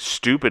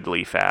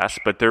stupidly fast,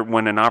 but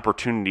when an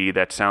opportunity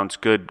that sounds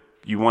good,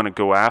 you want to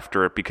go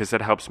after it because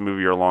that helps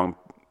move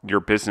your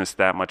business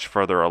that much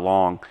further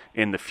along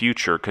in the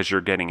future because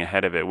you're getting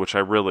ahead of it, which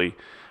I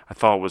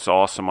thought was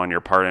awesome on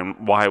your part,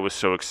 and why I was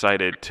so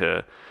excited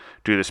to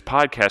do this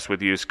podcast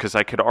with you is because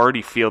I could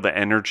already feel the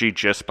energy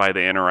just by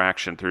the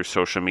interaction through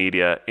social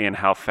media and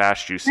how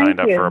fast you signed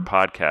up for a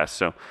podcast.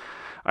 So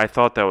I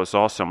thought that was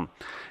awesome.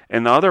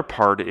 And the other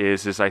part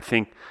is I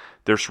think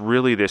there's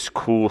really this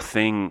cool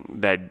thing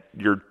that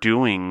you're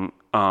doing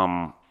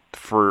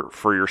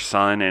for your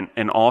son,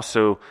 and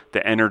also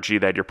the energy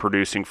that you're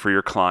producing for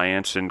your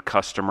clients and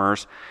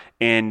customers,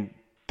 and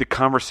the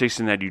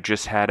conversation that you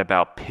just had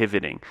about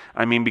pivoting.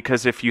 I mean,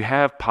 because if you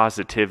have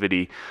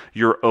positivity,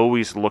 you're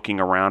always looking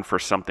around for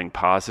something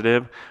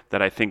positive that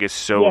I think is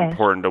so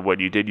important to what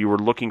you did. You were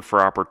looking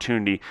for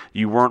opportunity.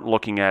 You weren't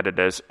looking at it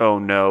as, oh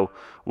no,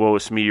 woe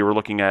is me. You were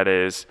looking at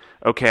it as,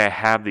 okay, I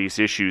have these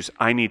issues.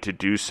 I need to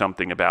do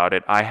something about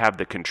it. I have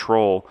the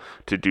control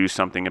to do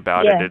something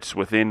about it. It's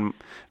within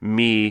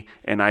me,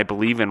 and I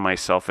believe in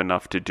myself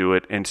enough to do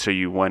it. And so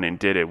you went and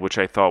did it, which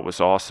I thought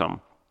was awesome.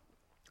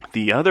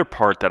 The other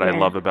part that I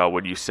love about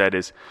what you said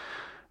is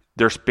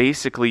there's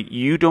basically,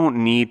 you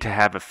don't need to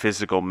have a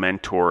physical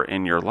mentor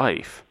in your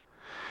life.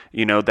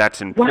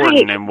 That's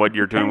important in what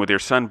you're doing with your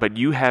son, but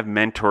you have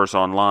mentors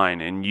online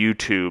and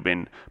YouTube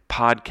and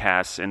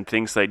podcasts and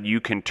things that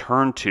you can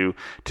turn to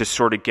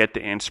sort of get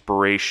the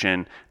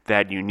inspiration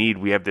that you need.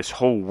 We have this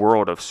whole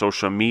world of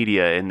social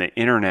media and the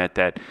internet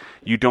that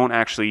you don't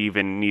actually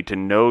even need to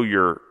know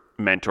your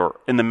mentor,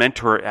 and the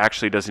mentor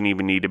actually doesn't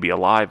even need to be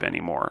alive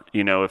anymore.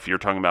 If you're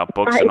talking about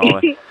books and all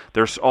that,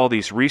 there's all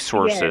these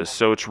resources. Yes.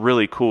 So it's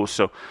really cool.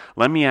 So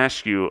let me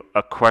ask you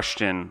a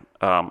question,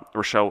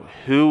 Rochelle.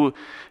 Who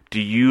do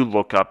you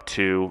look up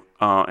to,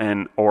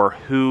 or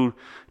who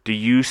do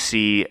you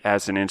see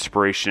as an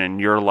inspiration in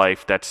your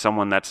life? That's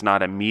someone that's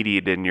not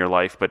immediate in your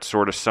life, but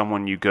sort of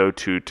someone you go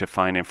to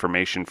find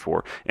information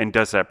for. And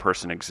does that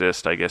person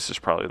exist? I guess is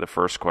probably the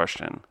first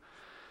question.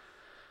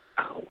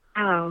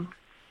 Oh.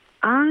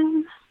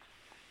 I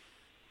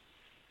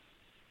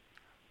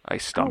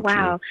stumped you.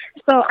 Wow.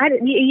 So I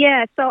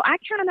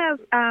kind of,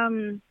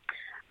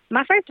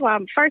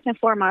 first and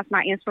foremost,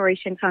 my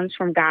inspiration comes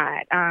from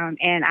God.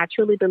 And I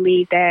truly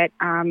believe that,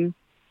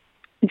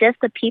 just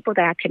the people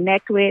that I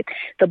connect with,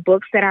 the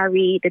books that I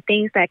read, the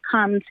things that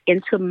comes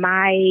into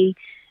my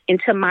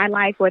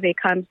life, whether it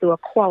comes to a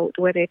quote,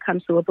 whether it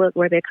comes to a book,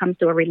 whether it comes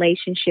to a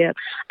relationship,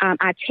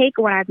 I take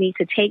what I need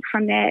to take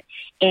from that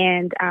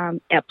and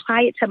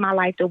apply it to my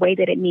life the way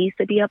that it needs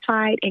to be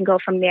applied and go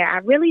from there. I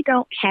really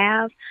don't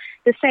have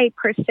to say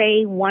per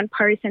se one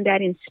person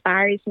that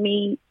inspires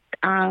me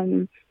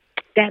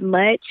that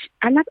much.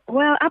 I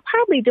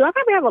probably do. I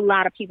probably have a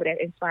lot of people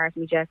that inspires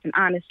me, Justin,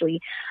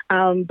 honestly.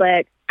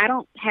 But I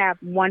don't have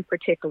one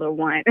particular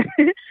one.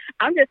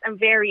 I'm a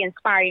very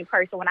inspiring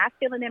person. When I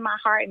feel it in my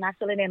heart and I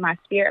feel it in my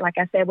spirit, like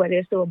I said, whether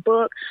it's through a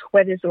book,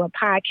 whether it's through a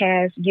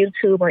podcast,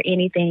 YouTube, or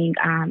anything,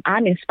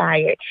 I'm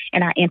inspired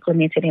and I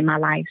implement it in my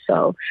life.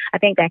 So I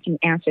think that can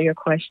answer your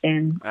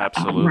question.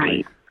 Absolutely.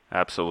 Right.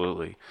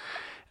 Absolutely.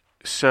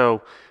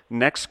 So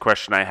next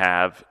question I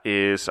have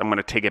is, I'm going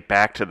to take it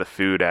back to the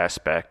food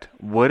aspect.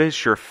 What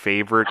is your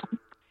favorite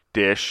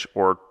dish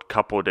or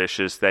couple of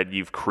dishes that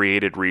you've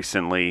created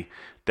recently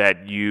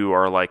that you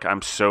are like,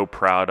 I'm so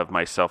proud of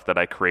myself that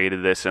I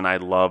created this and I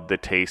love the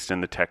taste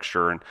and the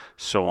texture and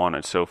so on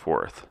and so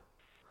forth?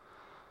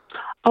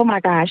 Oh my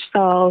gosh.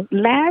 So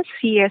last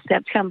year,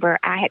 September,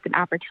 I had an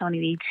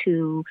opportunity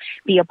to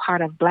be a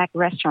part of Black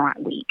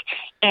Restaurant Week.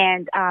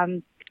 And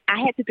I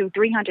had to do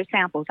 300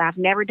 samples. I've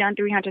never done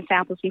 300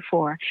 samples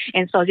before.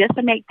 And so just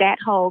to make that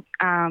whole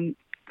a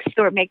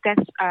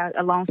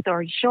long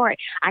story short,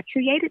 I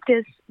created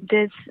this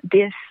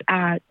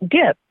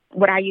dip.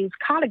 What I use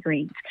collard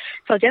greens.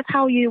 So just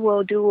how you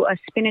will do a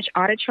spinach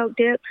artichoke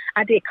dip,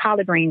 I did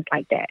collard greens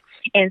like that.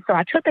 And so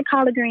I took the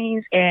collard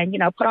greens and,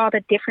 put all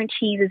the different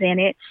cheeses in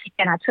it.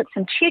 And I took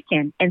some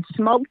chicken and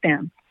smoked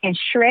them and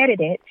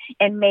shredded it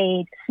and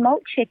made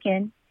smoked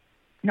chicken.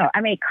 No, I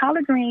made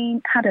collard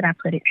green. How did I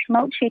put it?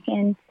 Smoked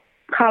chicken,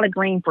 collard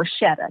green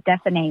bruschetta.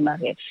 That's the name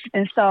of it.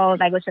 And so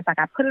it's just like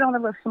I put it on a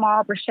little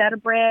small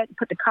bruschetta bread,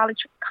 put the collard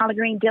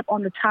green dip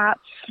on the top,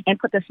 and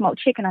put the smoked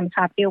chicken on the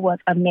top. It was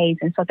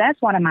amazing. So that's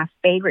one of my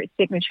favorite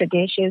signature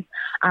dishes.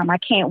 I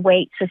can't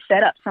wait to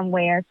set up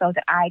somewhere so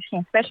that I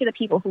can, especially the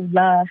people who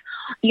love,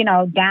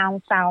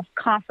 down south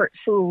comfort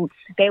food,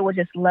 they will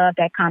just love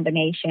that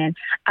combination.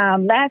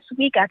 Last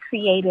week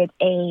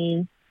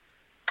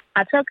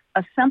I took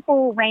a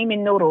simple ramen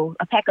noodle,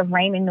 a pack of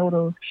ramen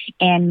noodles,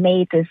 and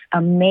made this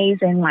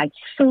amazing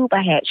soup.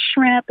 I had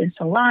shrimp and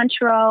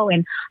cilantro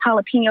and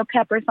jalapeno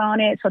peppers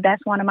on it. So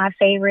that's one of my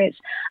favorites.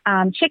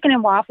 Chicken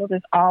and waffles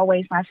is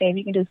always my favorite.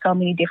 You can do so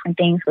many different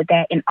things with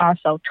that. And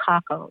also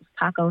tacos.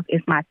 Tacos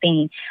is my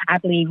thing. I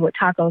believe with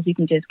tacos, you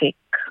can just get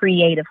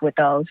creative with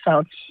those.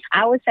 So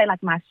I would say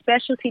my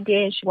specialty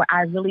dish where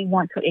I really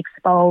want to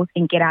expose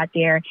and get out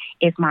there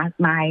is my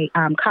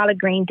collard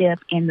green dip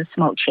and the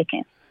smoked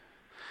chicken.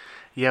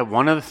 Yeah,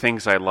 one of the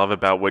things I love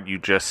about what you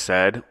just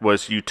said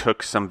was you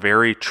took some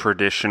very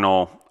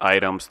traditional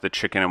items, the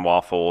chicken and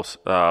waffles,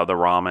 the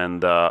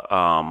ramen,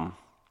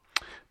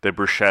 the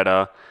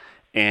bruschetta,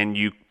 and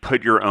you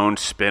put your own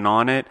spin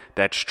on it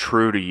that's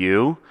true to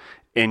you,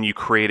 and you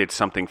created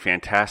something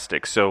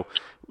fantastic. So,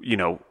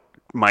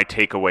 my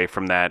takeaway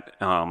from that,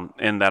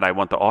 and that I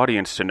want the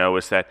audience to know,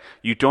 is that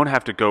you don't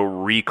have to go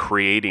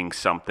recreating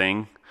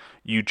something.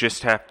 You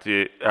just have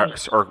to,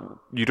 or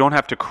you don't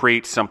have to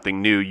create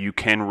something new. You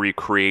can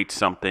recreate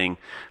something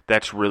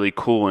that's really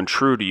cool and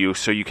true to you.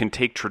 So you can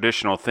take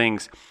traditional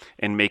things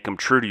and make them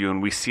true to you.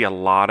 And we see a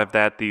lot of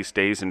that these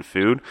days in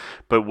food.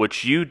 But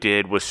what you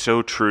did was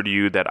so true to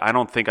you that I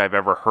don't think I've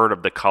ever heard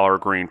of the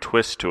collard green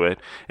twist to it.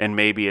 And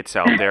maybe it's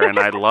out there. And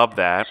I love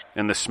that.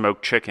 And the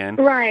smoked chicken.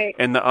 Right.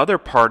 And the other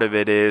part of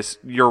it is,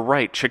 you're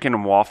right, chicken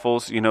and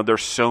waffles,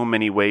 there's so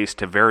many ways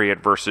to vary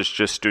it versus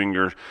just doing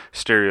your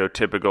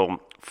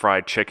stereotypical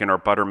fried chicken or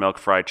buttermilk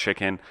fried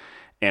chicken.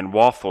 And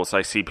waffles,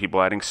 I see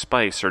people adding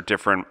spice or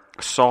different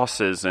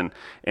sauces and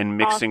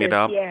mixing it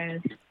up.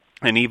 Yes.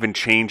 and even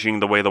changing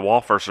the way the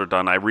waffles are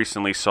done. I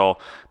recently saw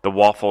the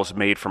waffles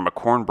made from a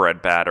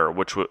cornbread batter,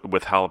 which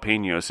with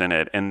jalapenos in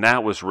it, and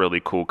that was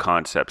really cool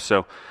concept.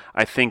 So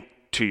I think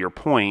to your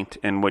point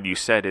and what you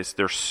said is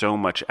there's so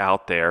much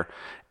out there,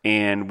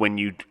 and when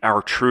you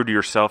are true to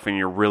yourself and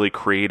you're really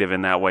creative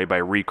in that way by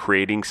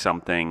recreating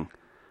something,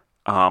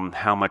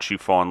 how much you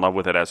fall in love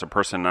with it as a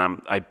person.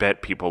 I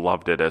bet people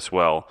loved it as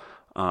well.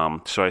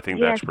 So I think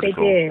that's pretty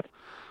cool. Yes,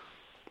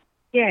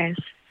 they did. Yes.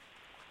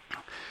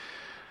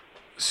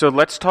 So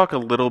let's talk a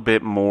little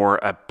bit more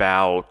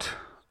about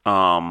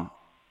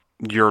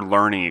your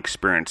learning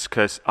experience,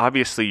 because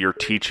obviously you're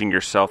teaching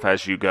yourself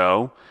as you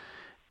go.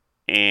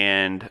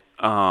 And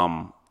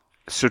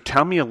so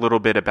tell me a little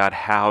bit about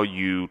how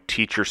you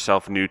teach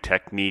yourself new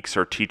techniques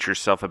or teach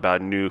yourself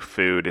about new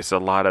food. Is a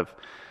lot of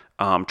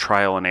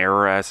trial and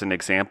error as an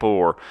example,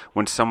 or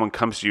when someone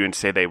comes to you and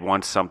say they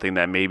want something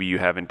that maybe you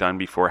haven't done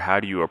before, how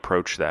do you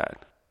approach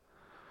that?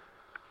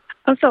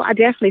 Oh, so I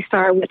definitely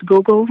start with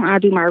Google. I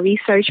do my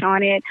research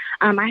on it.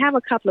 I have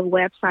a couple of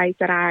websites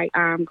that I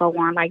go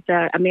on, like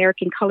the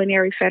American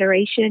Culinary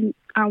Federation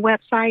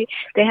website.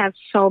 They have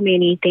so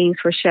many things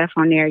for chefs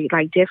on there,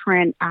 like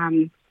different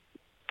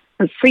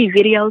free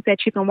videos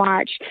that you can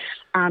watch.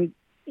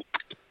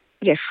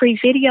 Free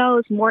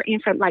videos, more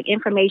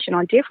information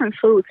on different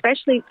foods,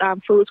 especially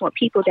foods with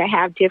people that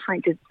have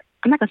different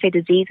I'm not going to say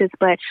diseases,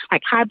 but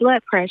like high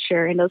blood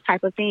pressure and those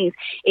type of things.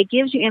 It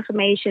gives you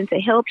information to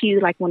help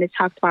you, like when it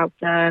talks about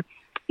the,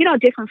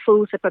 different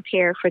foods to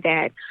prepare for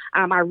that.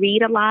 I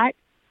read a lot.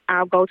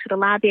 I'll go to the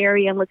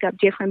library and look up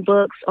different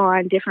books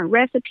on different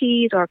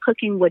recipes or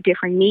cooking with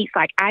different meats.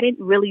 Like I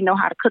didn't really know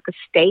how to cook a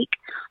steak,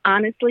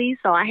 honestly,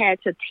 so I had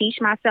to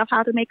teach myself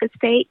how to make a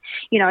steak.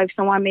 If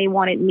someone may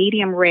want it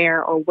medium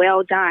rare or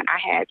well done, I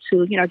had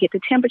to, get the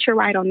temperature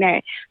right on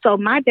that. So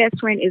my best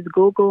friend is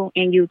Google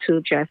and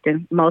YouTube,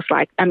 Justin.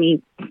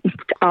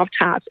 Off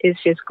tops,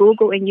 it's just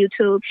Google and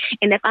YouTube.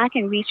 And if I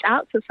can reach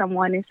out to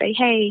someone and say,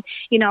 hey,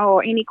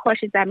 or any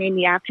questions that made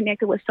me, I've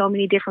connected with so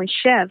many different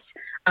chefs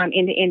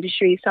in the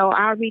industry. So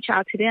I'll reach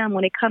out to them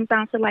when it comes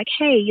down to like,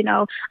 hey,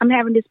 I'm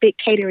having this big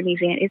catering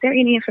event. Is there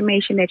any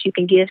information that you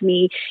can give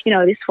me?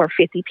 This for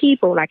 50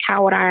 people. Like,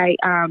 how would I,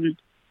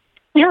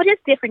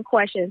 just different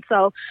questions.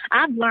 So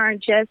I've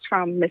learned just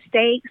from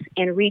mistakes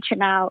and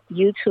reaching out,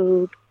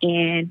 YouTube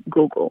and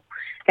Google.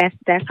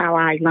 That's how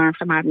I learn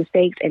from my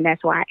mistakes, and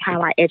that's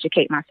how I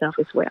educate myself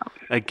as well.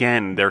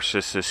 Again, there's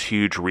just this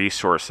huge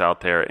resource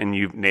out there, and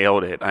you've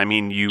nailed it. I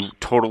mean, you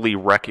totally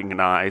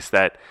recognize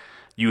that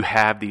you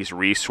have these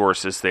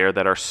resources there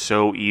that are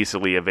so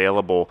easily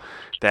available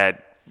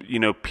that,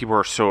 people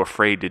are so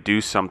afraid to do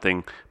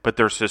something, but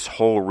there's this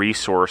whole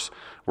resource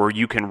where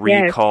you can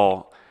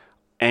recall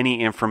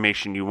any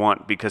information you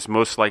want, because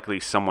most likely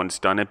someone's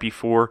done it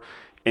before,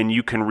 and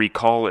you can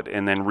recall it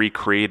and then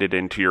recreate it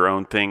into your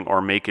own thing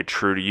or make it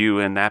true to you,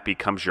 and that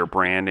becomes your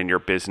brand and your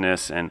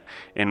business, and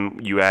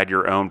you add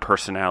your own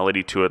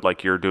personality to it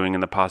like you're doing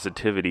in the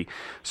positivity.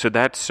 So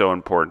that's so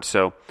important.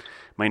 So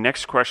my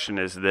next question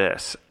is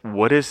this: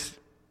 what is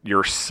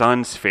your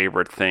son's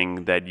favorite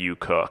thing that you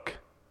cook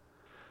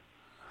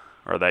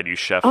or that you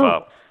chef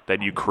up,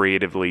 that you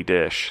creatively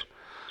dish?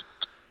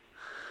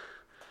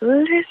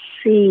 Let's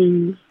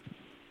see.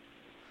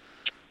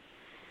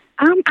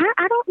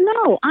 I don't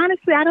know.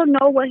 Honestly, I don't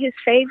know what his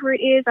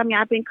favorite is. I mean,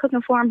 I've been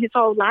cooking for him his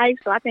whole life,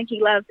 so I think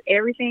he loves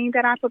everything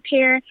that I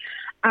prepare.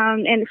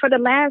 And for the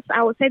last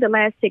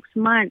 6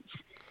 months,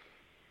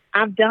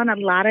 I've done a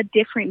lot of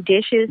different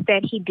dishes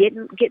that he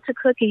didn't get to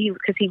cook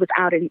because he was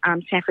out in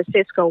San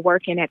Francisco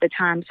working at the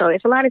time. So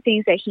it's a lot of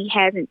things that he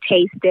hasn't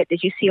tasted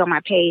that you see on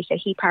my page that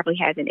he probably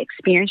hasn't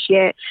experienced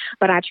yet.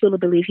 But I truly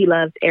believe he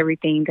loves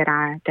everything that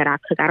I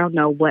cook. I don't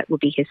know what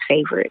would be his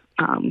favorite.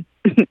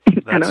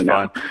 That's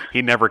fun.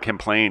 He never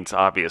complains,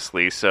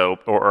 obviously. So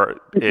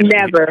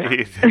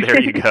never.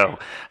 There you go.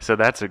 So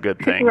that's a good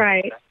thing,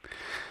 right?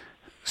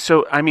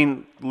 So, I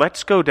mean,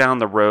 let's go down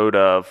the road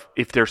of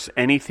if there's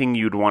anything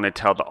you'd want to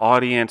tell the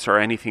audience or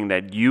anything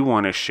that you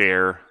want to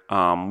share.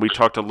 We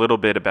talked a little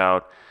bit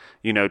about,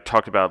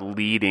 talked about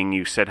leading.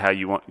 You said how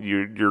you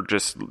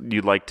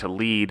like to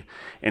lead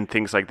and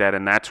things like that.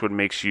 And that's what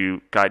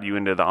got you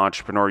into the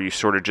entrepreneur. You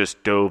sort of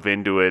just dove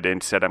into it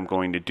and said, I'm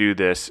going to do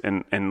this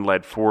and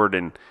led forward.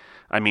 And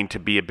I mean, to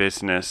be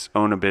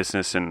own a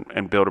business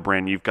and build a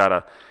brand, you've got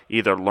to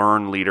either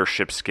learn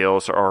leadership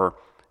skills or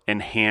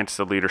enhance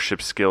the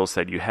leadership skills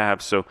that you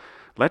have. So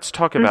let's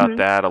talk about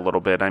that a little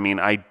bit. I mean,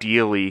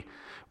 ideally,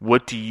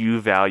 what do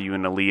you value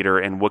in a leader,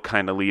 and what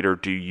kind of leader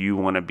do you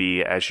want to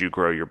be as you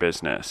grow your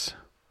business?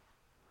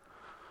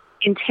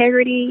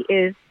 Integrity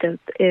is the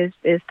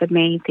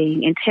main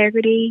thing.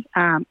 Integrity,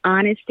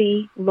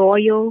 honesty,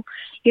 loyal,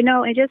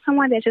 and just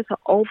someone that's just an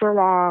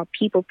overall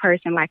people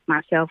person like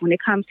myself. When it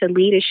comes to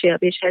leadership,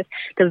 it's just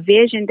the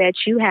vision that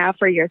you have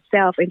for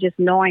yourself and just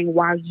knowing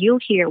why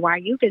you've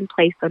been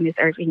placed on this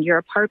earth and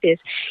your purpose.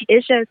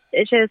 It's just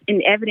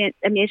evident.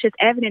 I mean, it's just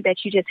evident that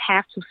you just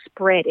have to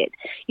spread it,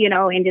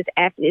 and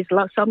it's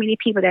so many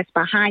people that's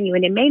behind you,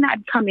 and it may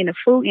not come in the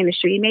food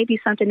industry. It may be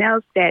something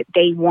else that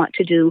they want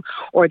to do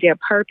or their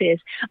purpose. is,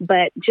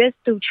 but just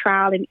through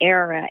trial and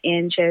error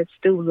and just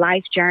through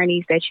life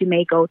journeys that you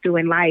may go through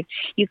in life,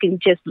 you can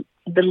just,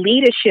 the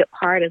leadership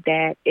part of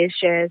that is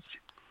just,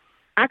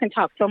 I can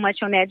talk so much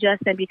on that,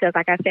 Justin, because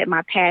like I said,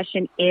 my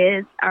passion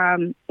is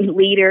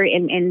leader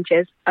and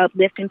just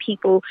uplifting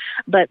people.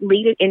 But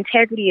leader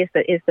integrity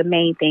is the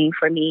main thing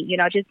for me. You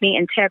know, just being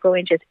integral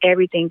in just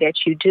everything that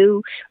you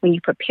do. When you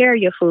prepare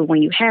your food,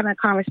 when you're having a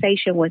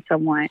conversation with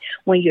someone,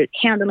 when you're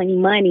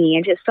handling money,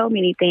 and just so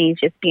many things.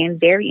 Just being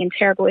very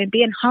integral and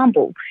being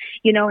humble,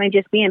 you know, and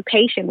just being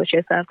patient with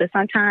yourself. Because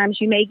sometimes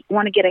you may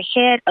want to get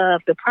ahead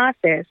of the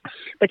process,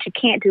 but you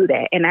can't do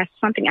that. And that's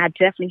something I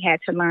definitely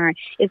had to learn,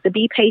 is to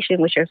be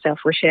patient with yourself,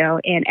 Rochelle.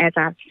 And as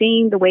I've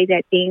seen the way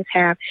that things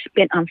have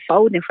been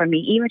unfolding for me,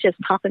 even just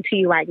talking to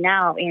you right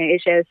now, and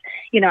it's just,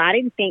 you know, I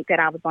didn't think that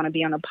I was going to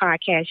be on a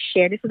podcast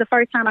share. This is the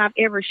first time I've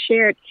ever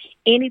shared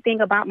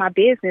anything about my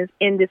business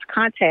in this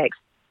context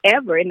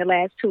ever in the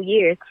last 2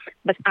 years,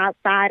 but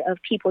outside of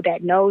people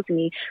that knows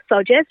me.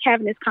 So just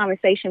having this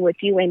conversation with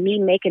you and me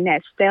making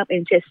that step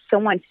and just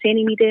someone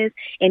sending me this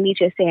and me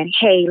just saying,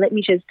 hey, let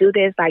me just do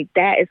this, like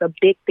that is a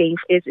big thing.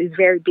 It's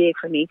very big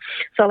for me.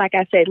 So like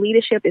I said,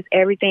 leadership is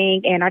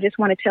everything. And I just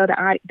want to tell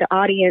the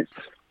audience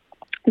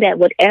that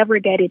whatever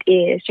that it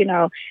is, you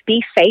know,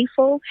 be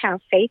faithful, have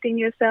faith in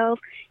yourself,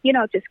 you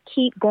know, just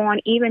keep going,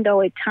 even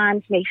though at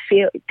times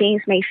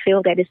things may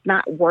feel that it's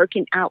not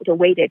working out the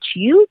way that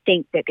you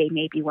think that they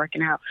may be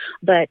working out,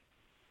 but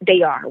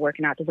they are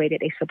working out the way that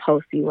they're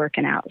supposed to be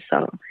working out.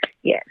 So,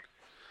 yes.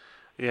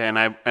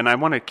 Yeah. And I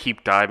want to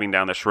keep diving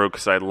down this road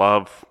because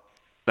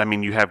I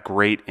mean, you have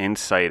great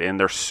insight and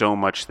there's so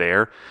much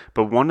there.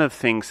 But one of the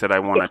things that I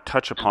want to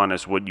touch upon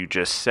is what you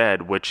just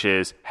said, which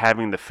is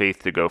having the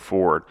faith to go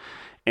forward.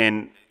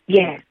 And,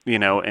 you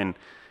know, and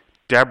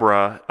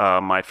Deborah,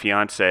 my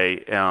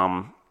fiance,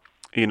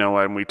 you know,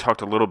 and we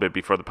talked a little bit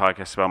before the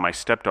podcast about my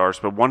stepdaughters,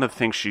 but one of the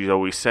things she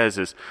always says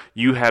is,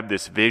 you have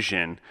this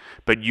vision,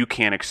 but you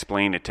can't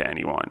explain it to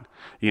anyone,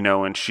 you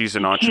know, and she's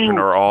an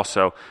entrepreneur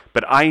also,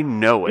 but I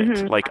know it.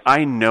 Mm-hmm. Like,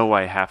 I know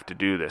I have to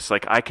do this.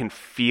 Like, I can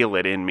feel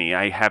it in me.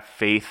 I have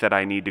faith that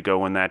I need to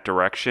go in that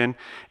direction.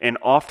 And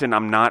often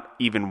I'm not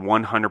even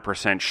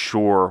 100%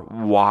 sure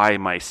why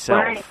myself.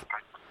 Right.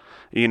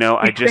 You know,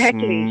 I just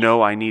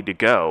know I need to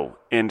go.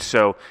 And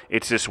so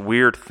it's this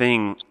weird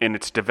thing, and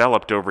it's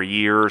developed over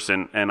years,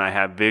 and I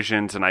have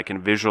visions, and I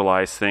can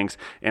visualize things,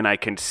 and I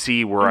can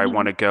see where I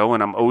want to go,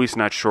 and I'm always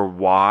not sure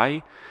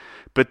why.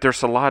 But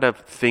there's a lot of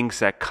things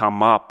that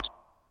come up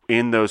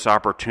in those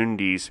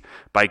opportunities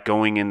by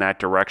going in that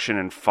direction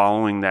and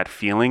following that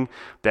feeling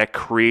that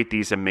create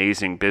these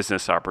amazing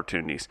business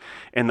opportunities.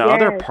 And the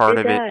other part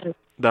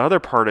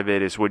of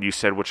it is what you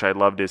said, which I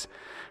loved, is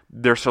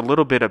there's a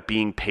little bit of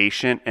being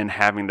patient and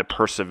having the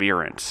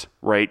perseverance,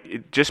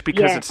 right? Just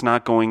because it's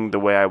not going the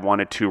way I want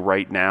it to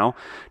right now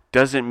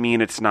doesn't mean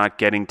it's not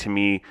getting to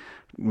me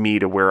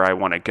to where I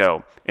want to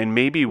go. And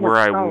maybe where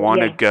I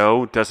want to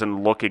go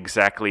doesn't look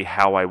exactly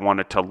how I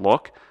want it to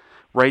look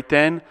right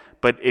then,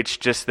 but it's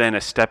just then a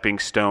stepping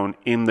stone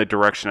in the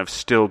direction of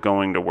still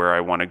going to where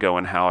I want to go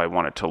and how I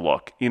want it to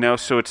look. You know,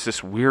 so it's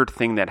this weird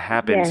thing that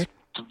happens,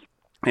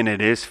 and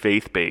it is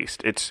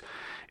faith-based.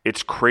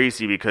 It's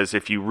crazy because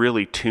if you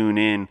really tune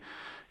in,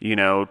 you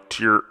know,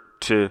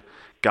 to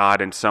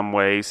God in some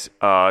ways,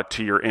 to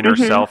your inner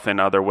self in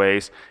other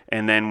ways,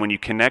 and then when you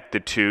connect the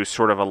two,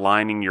 sort of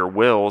aligning your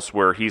wills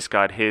where he's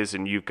got his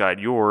and you've got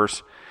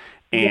yours,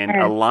 and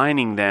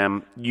aligning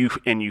them,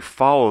 you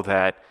follow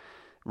that,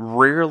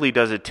 rarely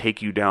does it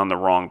take you down the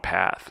wrong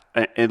path,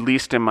 at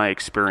least in my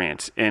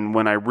experience. And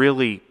when I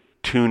really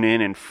tune in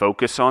and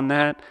focus on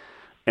that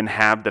and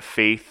have the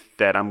faith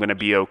that I'm going to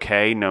be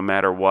okay no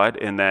matter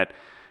what, and that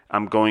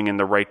I'm going in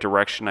the right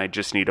direction, I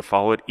just need to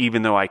follow it,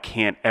 even though I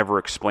can't ever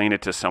explain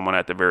it to someone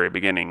at the very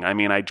beginning. I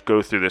mean, I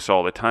go through this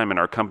all the time in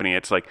our company.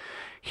 It's like,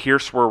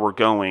 here's where we're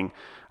going.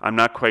 I'm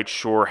not quite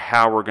sure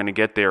how we're going to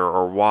get there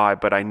or why,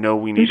 but I know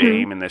we need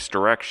to aim in this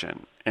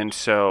direction. And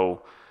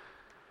so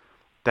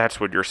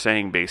that's what you're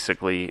saying,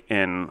 basically.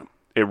 And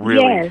it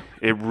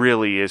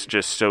really is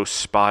just so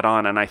spot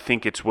on. And I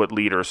think it's what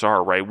leaders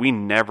are, right? We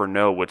never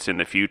know what's in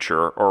the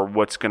future or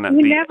what's going to be.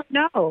 We never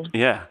know.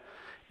 Yeah.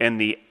 And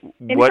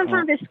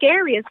sometimes it's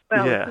scary as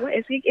well. Yeah.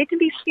 It can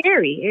be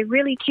scary. It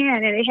really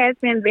can. And it has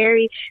been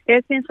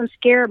there's been some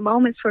scary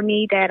moments for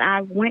me that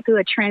I went through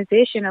a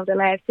transition over the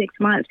last 6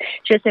 months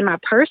just in my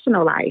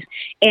personal life.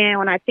 And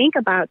when I think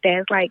about that,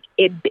 it's like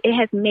it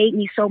has made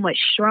me so much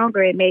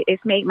stronger.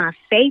 It's made my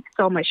faith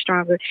so much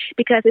stronger,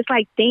 because it's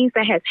like things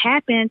that has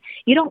happened,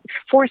 you don't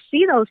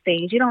foresee those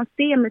things. You don't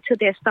see them until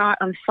they start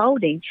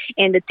unfolding.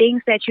 And the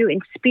things that you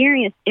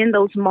experience in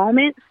those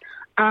moments,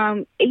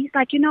 he's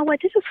like, you know what,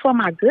 this is for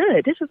my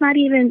good. This is not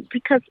even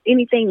because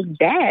anything's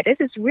bad. This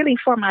is really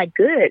for my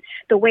good.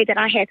 The way that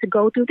I had to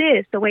go through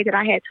this, the way that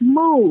I had to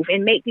move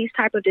and make these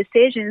type of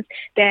decisions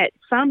that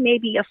some may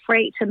be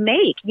afraid to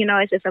make. You know,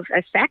 it's just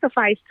a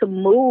sacrifice to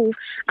move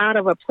out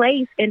of a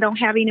place and don't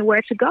have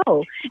anywhere to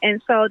go.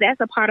 And so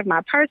that's a part of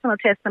my personal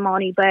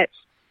testimony. But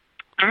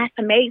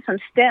I've made some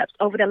steps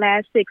over the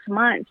last 6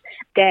 months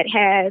that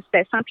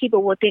some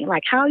people will think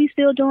like, how are you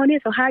still doing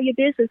this, or how your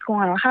business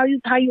going, or how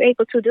you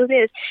able to do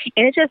this?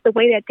 And it's just the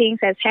way that things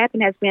has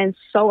happened has been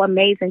so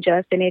amazing,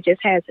 Justin. It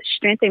just has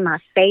strengthened my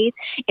faith,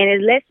 and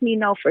it lets me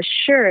know for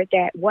sure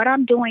that what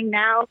I'm doing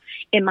now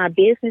in my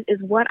business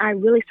is what I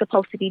really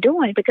supposed to be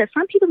doing. Because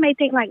some people may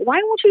think like,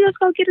 why won't you just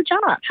go get a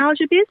job? How's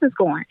your business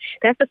going?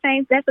 That's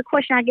the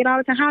question I get all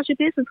the time. How's your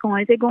business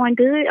going? Is it going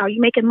good? Are you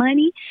making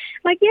money?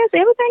 Like, yes,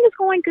 everything is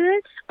going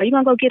good. Are you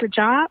gonna go get a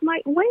job? I'm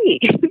like,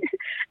 wait.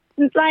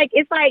 It's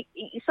like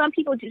some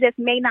people just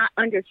may not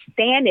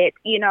understand it,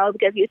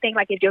 because you think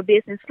like if your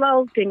business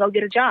slows, then go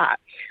get a job.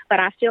 But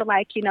I feel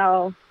like,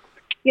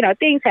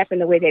 things happen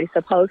the way that it's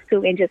supposed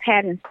to, and just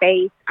having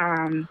faith,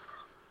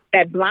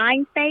 the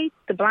blind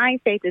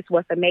faith is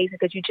what's amazing,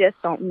 because you just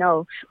don't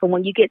know. But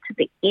when you get to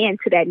the end,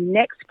 to that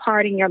next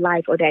part in your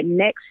life or that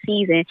next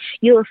season,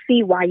 you'll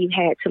see why you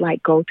had to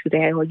like go through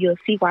that, or you'll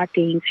see why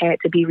things had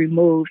to be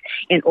removed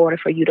in order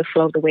for you to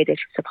flow the way that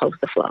you're supposed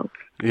to flow.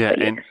 Yeah,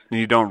 and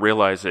you don't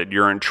realize it.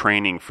 You're in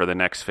training for the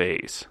next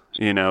phase.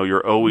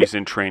 You're always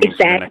in training for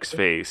the next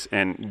phase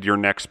and your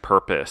next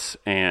purpose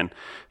and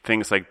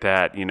things like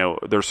that.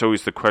 There's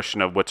always the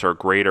question of what's our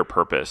greater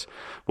purpose.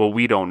 Well,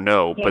 we don't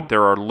know, but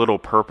there are little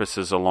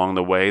purposes along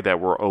the way that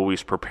we're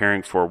always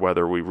preparing for,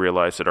 whether we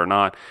realize it or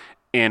not.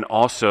 And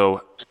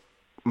also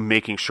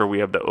making sure we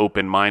have the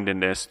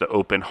open-mindedness, the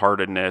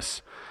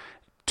open-heartedness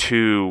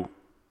to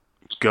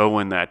go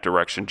in that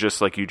direction,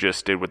 just like you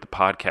just did with the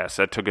podcast.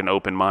 That took an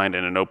open mind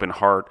and an open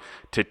heart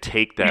to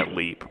take that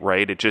leap,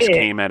 right? It just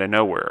came out of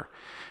nowhere.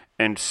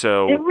 And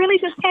so it really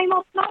just came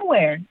out of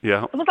nowhere.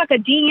 Yeah. It was like a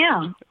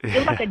DM. It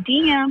was like a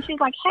DM. She was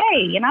like,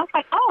 hey. And I was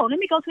like, oh, let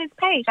me go to his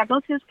page. I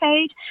go to his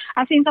page.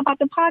 I seen something about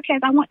the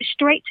podcast. I went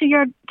straight to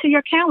your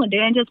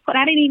calendar and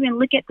I didn't even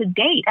look at the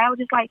date. I was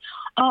just like,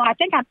 oh, I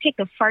think I picked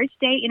the first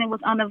date and it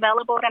was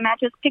unavailable. And I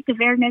just picked the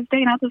very next day.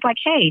 And I was just like,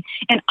 hey.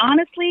 And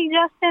honestly,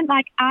 Justin,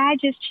 like I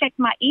just checked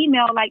my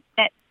email like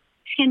at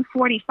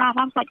 10:45. I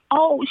was like,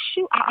 oh,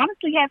 shoot, I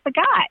honestly had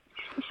forgot.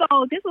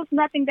 So this was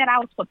nothing that I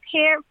was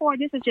prepared for.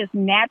 This is just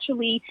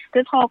naturally,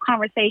 this whole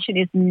conversation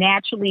is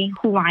naturally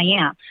who I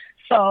am.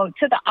 So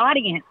to the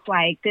audience,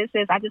 like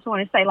I just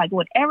want to say, like,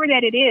 whatever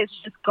that it is,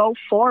 just go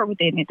forward with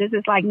it. And this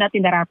is like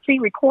nothing that I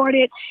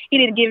pre-recorded. He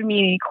didn't give me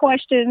any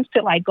questions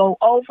to like go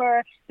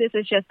over. This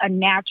is just a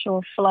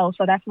natural flow.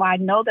 So that's why I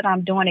know that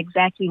I'm doing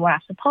exactly what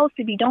I'm supposed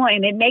to be doing.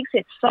 And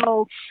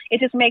it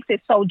just makes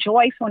it so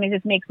joyful, and it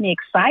just makes me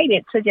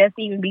excited to just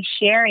even be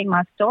sharing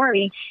my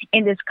story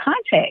in this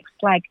context.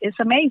 Like, it's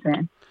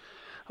amazing.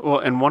 Well,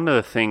 and one of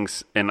the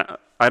things, and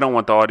I don't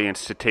want the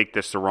audience to take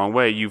this the wrong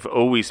way, you've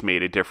always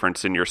made a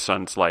difference in your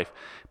son's life,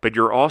 but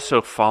you're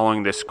also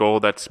following this goal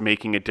that's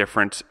making a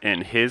difference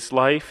in his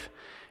life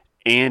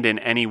and in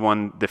any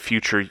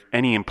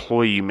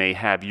employee you may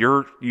have.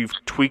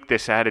 You've tweaked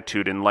this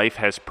attitude, and life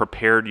has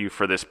prepared you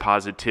for this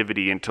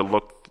positivity and to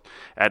look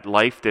at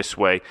life this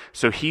way.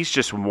 So he's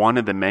just one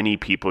of the many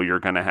people you're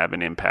going to have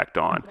an impact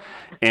on.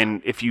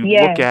 And if you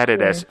look at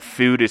it as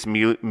food is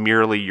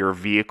merely your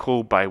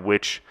vehicle by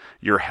which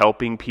you're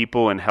helping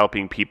people and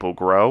helping people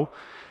grow,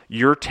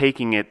 you're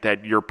taking it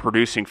that you're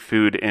producing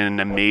food in an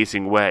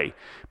amazing way.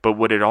 But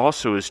what it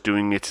also is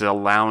doing, it's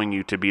allowing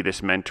you to be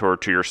this mentor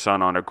to your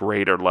son on a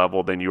greater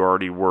level than you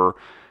already were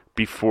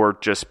before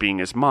just being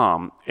his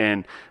mom,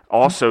 and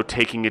also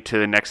taking it to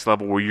the next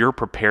level where you're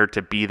prepared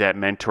to be that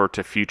mentor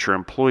to future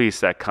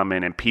employees that come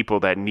in and people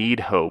that need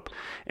hope.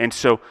 And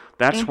so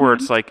that's where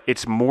it's like,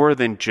 it's more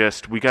than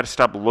just, we got to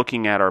stop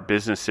looking at our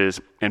businesses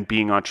and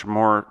being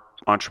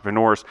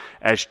entrepreneurs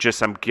as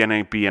just, I'm going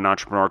to be an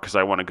entrepreneur because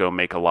I want to go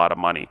make a lot of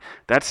money.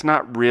 That's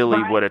not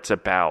really what it's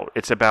about.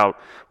 It's about,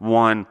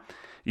 one,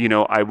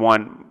 I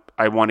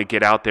want to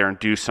get out there and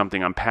do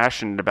something I'm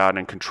passionate about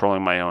and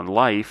controlling my own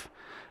life.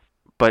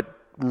 But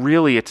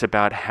really, it's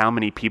about how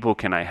many people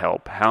can I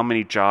help? How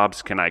many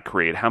jobs can I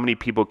create? How many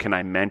people can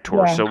I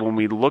mentor? Yeah. So when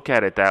we look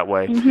at it that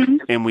way,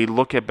 and we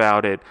look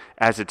about it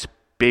as it's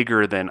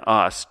bigger than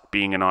us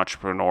being an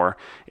entrepreneur,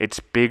 it's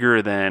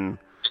bigger than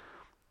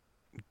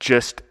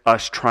just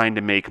us trying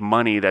to make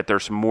money, that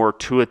there's more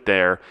to it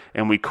there,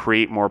 and we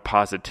create more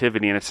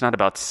positivity. And it's not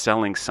about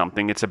selling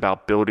something. It's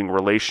about building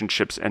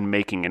relationships and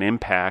making an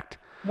impact.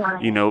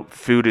 Right.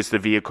 Food is the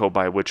vehicle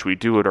by which we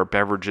do it, or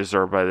beverages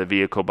are by the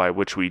vehicle by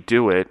which we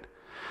do it.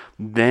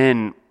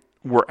 Then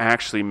we're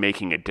actually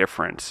making a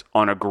difference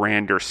on a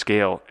grander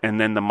scale. And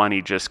then the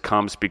money just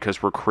comes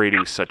because we're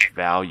creating such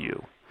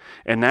value.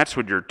 And that's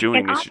what you're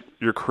doing,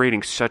 you're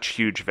creating such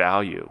huge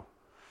value.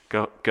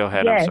 Go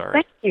ahead. Yes, I'm sorry.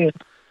 Thank you.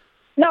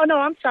 No,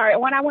 I'm sorry.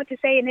 What I want to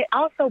say, and it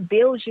also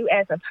builds you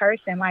as a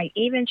person, like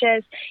even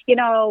just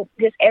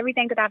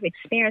everything that I've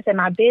experienced in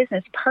my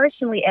business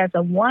personally as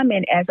a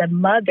woman, as a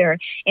mother,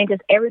 and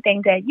just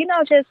everything that,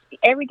 just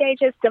every day,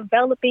 just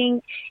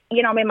developing,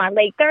 I'm in my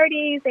late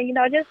 30s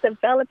and, just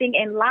developing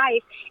in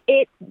life,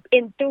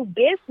 through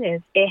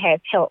business, it has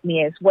helped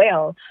me as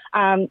well.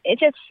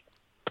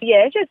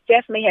 Yeah, it just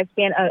definitely has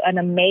been an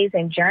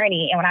amazing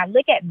journey. And when I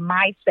look at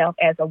myself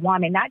as a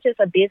woman, not just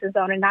a business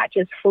owner, not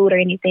just food or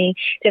anything,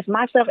 just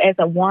myself as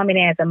a woman,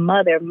 as a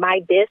mother, my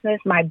business,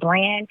 my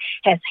brand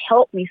has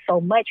helped me so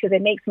much because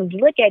it makes me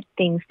look at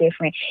things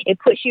different. It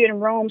puts you in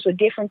rooms with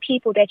different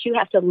people that you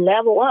have to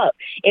level up.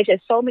 It's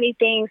just so many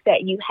things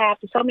that you have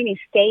to, so many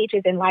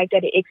stages in life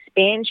that it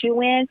expands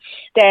you in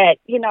that,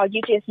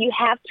 you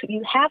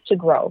have to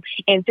grow.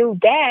 And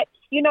through that,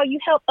 you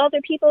help other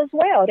people as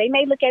well. They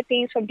may look at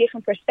things from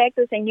different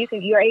perspectives, and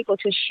you're able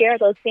to share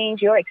those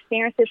things, your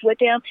experiences with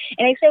them,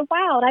 and they say,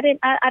 "Wow, I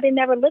didn't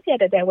never look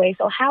at it that way.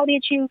 So how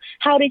did you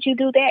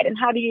do that, and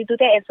how do you do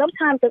that?" And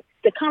sometimes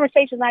the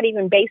conversation is not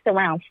even based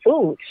around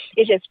food;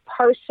 it's just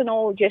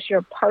personal, just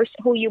your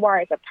who you are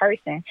as a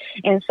person.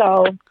 And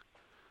so,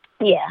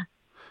 yeah.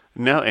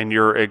 No, and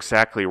you're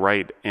exactly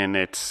right. And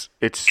it's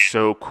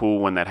so cool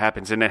when that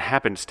happens, and it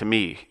happens to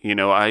me.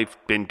 I've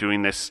been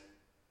doing this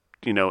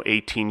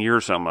 18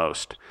 years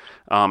almost.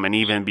 And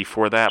even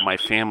before that, my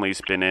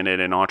family's been in it,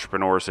 and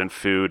entrepreneurs in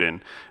food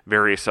and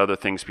various other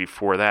things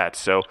before that.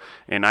 So,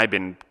 and I've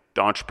been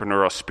the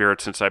entrepreneurial spirit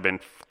since I've been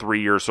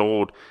 3 years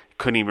old.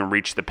 Couldn't even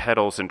reach the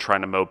pedals and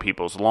trying to mow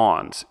people's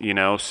lawns,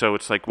 So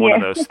it's like one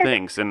of those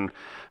things. And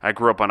I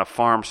grew up on a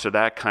farm, so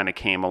that kind of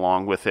came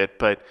along with it.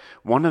 But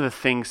one of the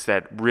things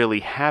that really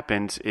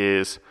happens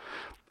is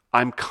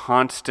I'm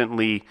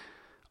constantly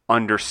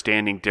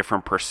understanding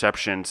different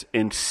perceptions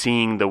and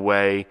seeing the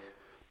way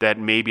that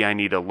maybe I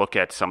need to look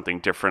at something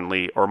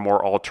differently or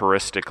more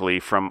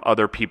altruistically from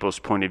other people's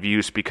point of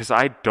views, because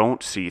I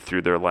don't see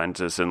through their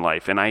lenses in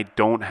life, and I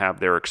don't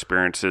have their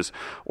experiences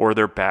or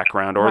their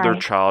background or their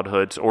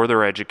childhoods or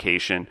their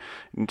education,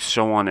 and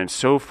so on and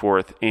so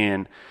forth.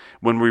 And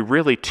when we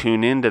really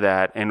tune into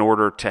that in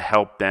order to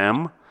help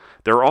them,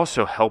 they're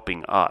also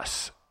helping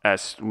us.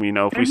 As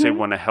if we say we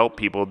want to help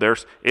people,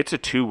 it's a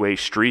two-way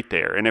street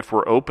there. And if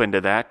we're open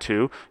to that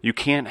too, you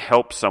can't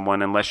help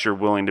someone unless you're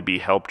willing to be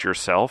helped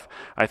yourself.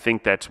 I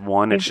think that's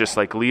one. It's just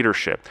like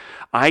leadership.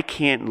 I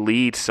can't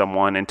lead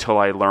someone until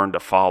I learn to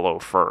follow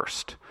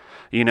first.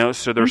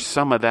 So there's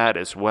some of that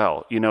as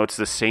well. It's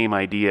the same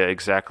idea,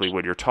 exactly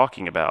what you're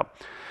talking about.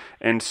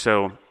 And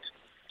so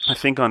I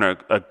think on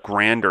a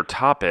grander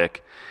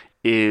topic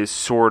is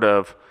sort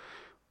of,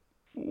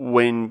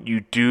 when you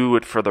do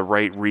it for the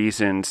right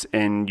reasons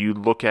and you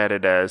look at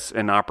it as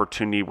an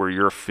opportunity where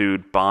your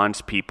food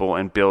bonds people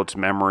and builds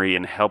memory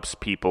and helps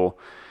people,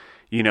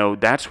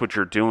 that's what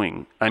you're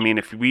doing. I mean,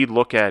 if we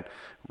look at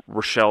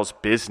Rochelle's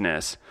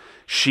business,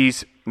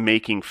 she's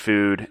making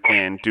food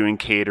and doing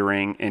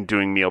catering and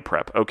doing meal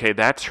prep. Okay,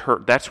 that's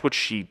what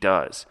she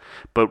does.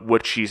 But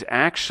what she's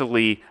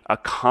actually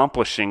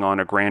accomplishing on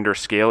a grander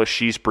scale is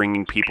she's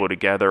bringing people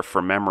together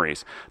for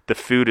memories. The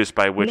food is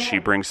by which she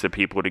brings the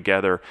people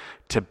together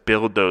to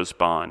build those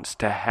bonds,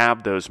 to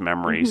have those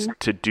memories,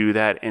 to do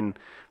that. And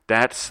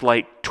that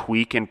slight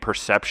tweak in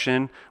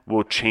perception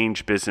will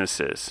change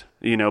businesses.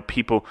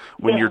 People,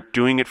 when you're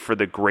doing it for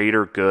the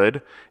greater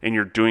good and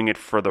you're doing it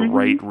for the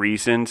right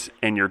reasons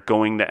and you're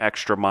going the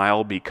extra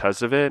mile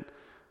because of it,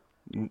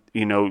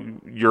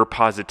 your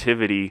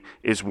positivity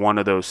is one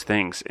of those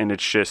things. And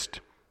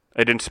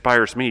it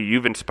inspires me.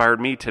 You've inspired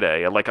me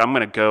today. Like, I'm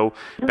going to go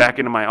back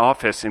into my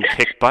office and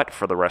kick butt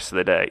for the rest of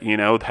the day.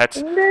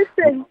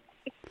 Listen.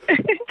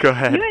 Go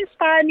ahead. You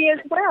inspired me as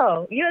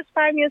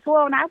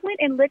well. And I went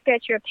and looked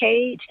at your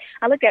page.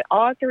 I looked at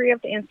all three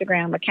of the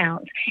Instagram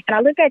accounts. And I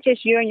looked at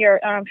just you and your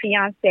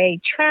fiance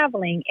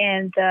traveling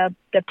and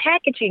the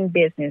packaging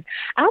business.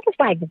 I was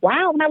like,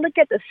 wow. When I looked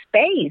at the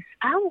space,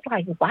 I was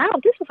like, wow,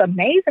 this is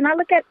amazing. I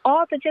looked at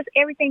just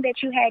everything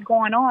that you had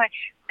going on.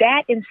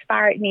 That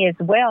inspired me as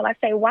well. I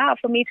say, wow,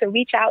 for me to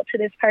reach out to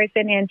this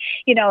person and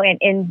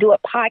do a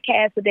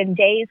podcast within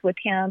days with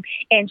him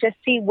and just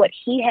see what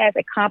he has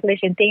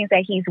accomplished and things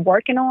that he's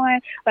working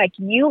on. Like,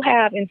 you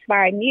have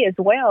inspired me as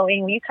well.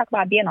 And when you talk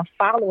about being a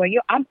follower,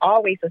 I'm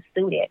always a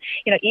student,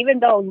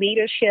 even though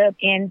leadership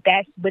and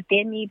that's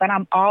within me, but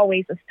I'm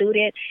always a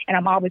student and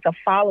I'm always a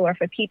follower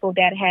for people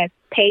that has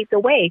paved the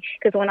way.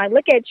 Because when I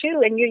look at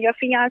you and you and your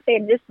fiance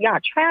and just y'all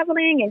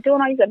traveling and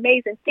doing all these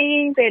amazing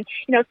things, and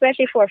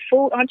especially for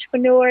food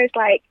entrepreneurs,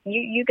 like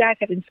you guys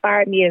have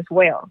inspired me as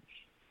well.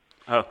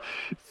 Oh,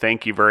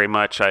 thank you very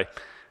much.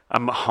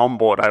 I'm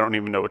humbled. I don't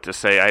even know what to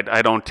say.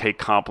 I don't take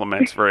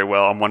compliments very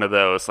well. I'm one of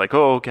those like,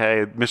 oh,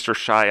 okay, Mr.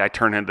 Shy. I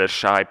turn into the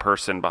shy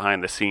person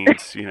behind the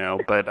scenes,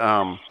 But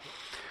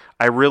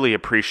I really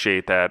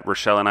appreciate that,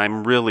 Rochelle, and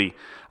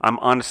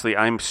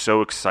I'm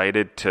so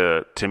excited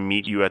to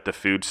meet you at the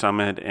Food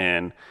Summit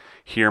and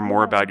hear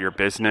more about your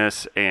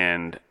business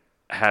and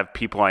have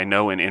people I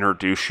know and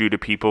introduce you to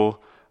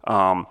people.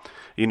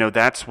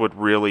 That's what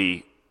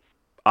really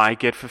I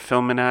get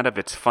fulfillment out of.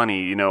 It's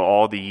funny,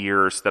 all the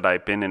years that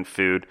I've been in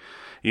food,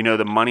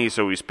 the money's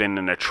always been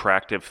an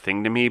attractive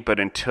thing to me, but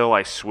until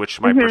I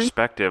switched my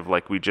perspective,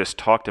 like we just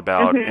talked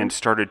about, and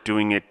started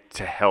doing it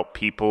to help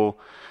people,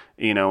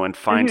 and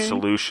find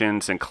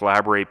solutions and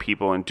collaborate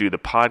people and do the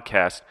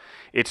podcast,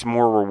 it's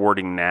more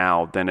rewarding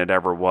now than it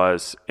ever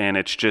was. And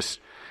it's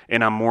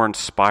and I'm more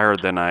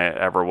inspired than I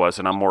ever was,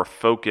 and I'm more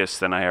focused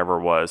than I ever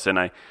was, and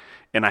I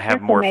have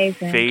That's more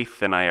amazing. faith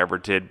than I ever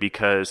did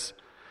because,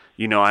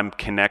 I'm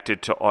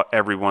connected to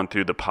everyone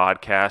through the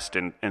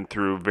podcast and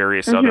through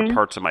various other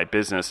parts of my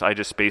business. I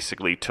just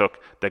basically took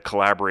the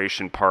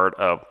collaboration part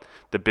of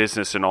the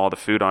business and all the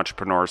food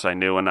entrepreneurs I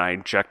knew, and I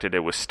injected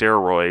it with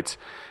steroids.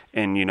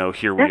 And,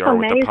 here we That's are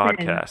with the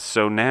amazing. podcast.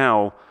 So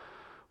now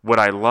what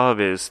I love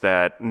is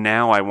that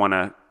now I want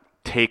to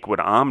take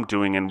what I'm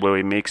doing and what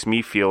it makes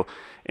me feel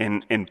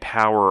and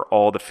empower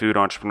all the food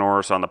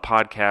entrepreneurs on the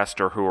podcast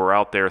or who are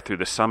out there through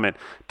the summit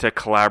to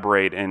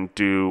collaborate and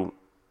do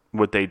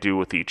what they do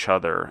with each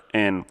other.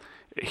 And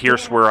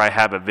here's where I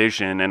have a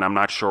vision, and I'm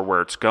not sure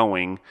where it's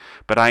going,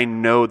 but I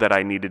know that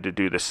I needed to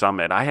do the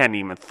summit. I hadn't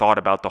even thought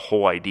about the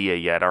whole idea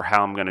yet or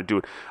how I'm going to do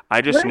it.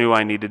 I just knew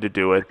I needed to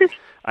do it.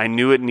 I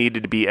knew it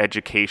needed to be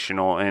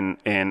educational and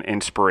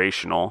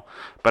inspirational,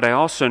 but I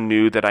also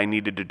knew that I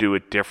needed to do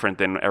it different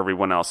than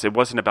everyone else. It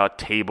wasn't about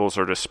tables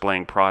or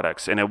displaying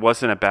products, and it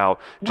wasn't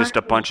about just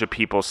a bunch of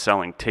people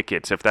selling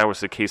tickets. If that was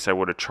the case, I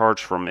would have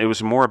charged for them. It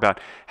was more about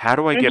how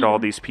do I get all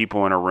these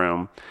people in a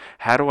room?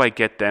 How do I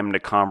get them to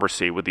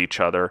conversate with each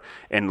other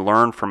and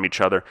learn from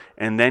each other?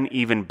 And then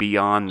even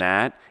beyond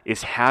that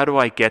is how do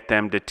I get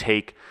them to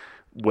take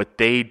what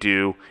they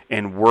do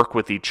and work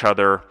with each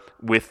other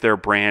with their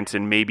brands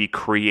and maybe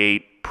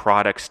create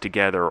products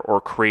together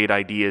or create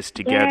ideas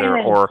together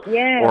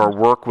or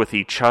work with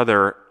each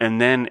other.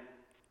 And then,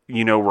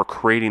 we're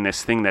creating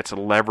this thing that's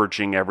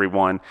leveraging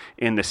everyone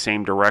in the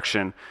same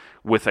direction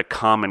with a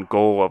common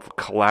goal of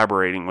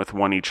collaborating with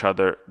one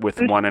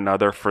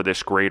another for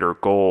this greater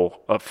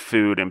goal of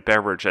food and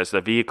beverage as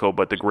the vehicle,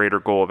 but the greater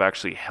goal of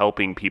actually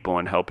helping people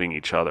and helping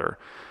each other.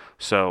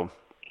 So,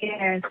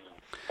 yes.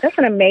 That's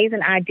an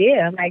amazing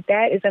idea. Like,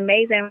 that is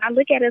amazing. I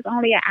look at it as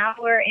only an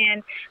hour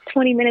and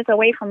 20 minutes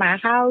away from my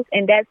house,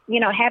 and that's,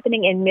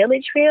 happening in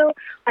Milledgeville.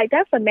 Like,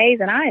 that's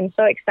amazing. I am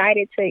so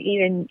excited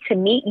to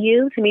meet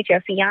you, to meet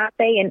your fiance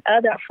and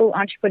other food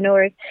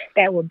entrepreneurs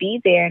that will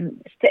be there.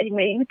 And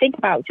when you think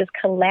about just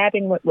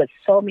collabing with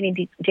so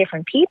many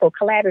different people,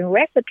 collabing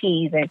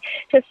recipes and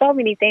just so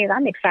many things,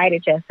 I'm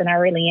excited, Justin. I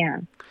really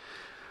am.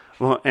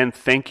 Well, and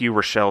thank you,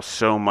 Rochelle,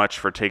 so much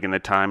for taking the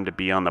time to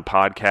be on the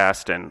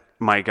podcast. And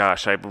my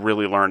gosh, I've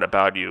really learned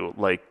about you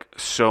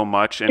so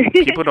much. And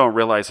people don't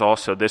realize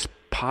also this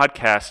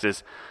podcast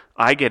is,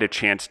 I get a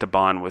chance to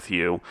bond with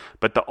you,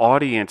 but the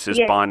audience is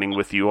bonding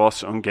with you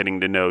also and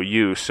getting to know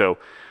you. So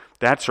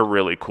that's a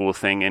really cool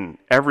thing. And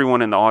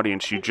everyone in the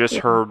audience, you just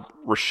heard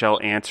Rochelle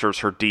answers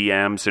her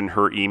DMs and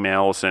her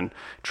emails and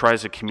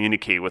tries to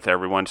communicate with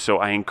everyone. So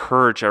I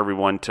encourage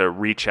everyone to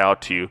reach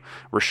out to you,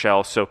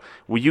 Rochelle. So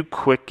will you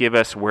quick give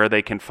us where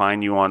they can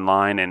find you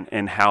online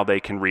and how they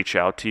can reach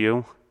out to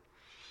you?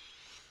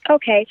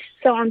 Okay,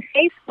 so on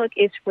Facebook,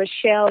 it's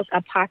Rochelle's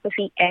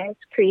apostrophe S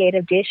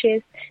Creative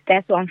Dishes.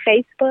 That's on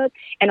Facebook.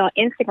 And on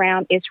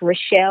Instagram, it's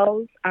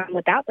Rochelle's,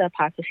 without the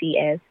apostrophe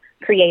S,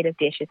 Creative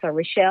Dishes. So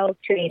Rochelle's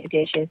Creative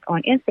Dishes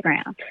on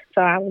Instagram. So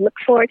I look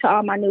forward to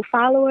all my new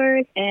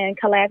followers and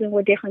collabing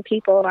with different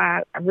people.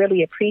 I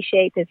really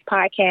appreciate this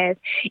podcast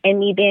and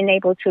me being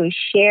able to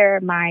share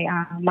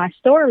my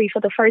story for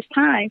the first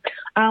time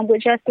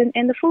with Justin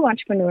and the food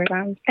entrepreneurs.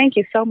 Thank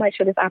you so much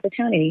for this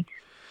opportunity.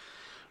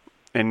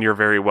 And you're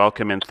very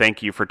welcome, and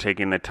thank you for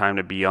taking the time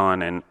to be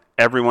on. And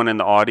everyone in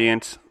the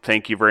audience,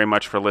 thank you very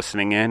much for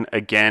listening in.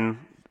 Again,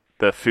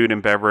 the Food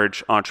and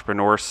Beverage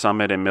Entrepreneur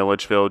Summit in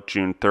Milledgeville,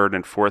 June 3rd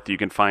and 4th. You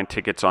can find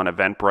tickets on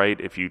Eventbrite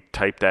if you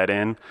type that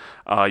in.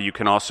 You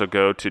can also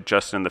go to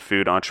Justin the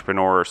Food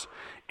Entrepreneur's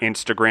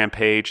Instagram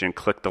page and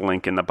click the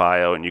link in the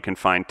bio, and you can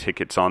find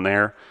tickets on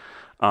there.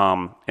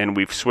 And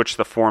we've switched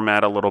the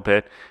format a little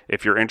bit.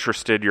 If you're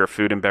interested, you're a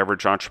food and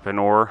beverage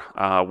entrepreneur,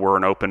 we're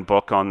an open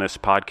book on this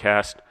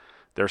podcast.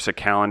 There's a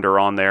calendar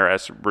on there,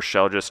 as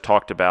Rochelle just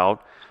talked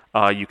about.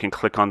 You can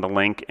click on the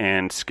link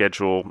and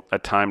schedule a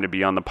time to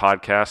be on the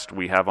podcast.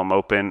 We have them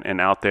open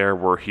and out there.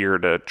 We're here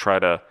to try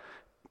to,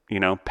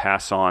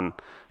 pass on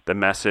the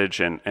message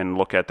and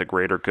look at the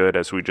greater good,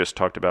 as we just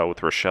talked about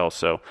with Rochelle.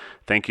 So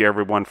thank you,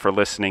 everyone, for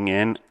listening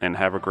in, and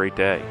have a great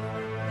day.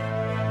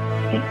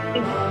 Thank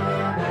you.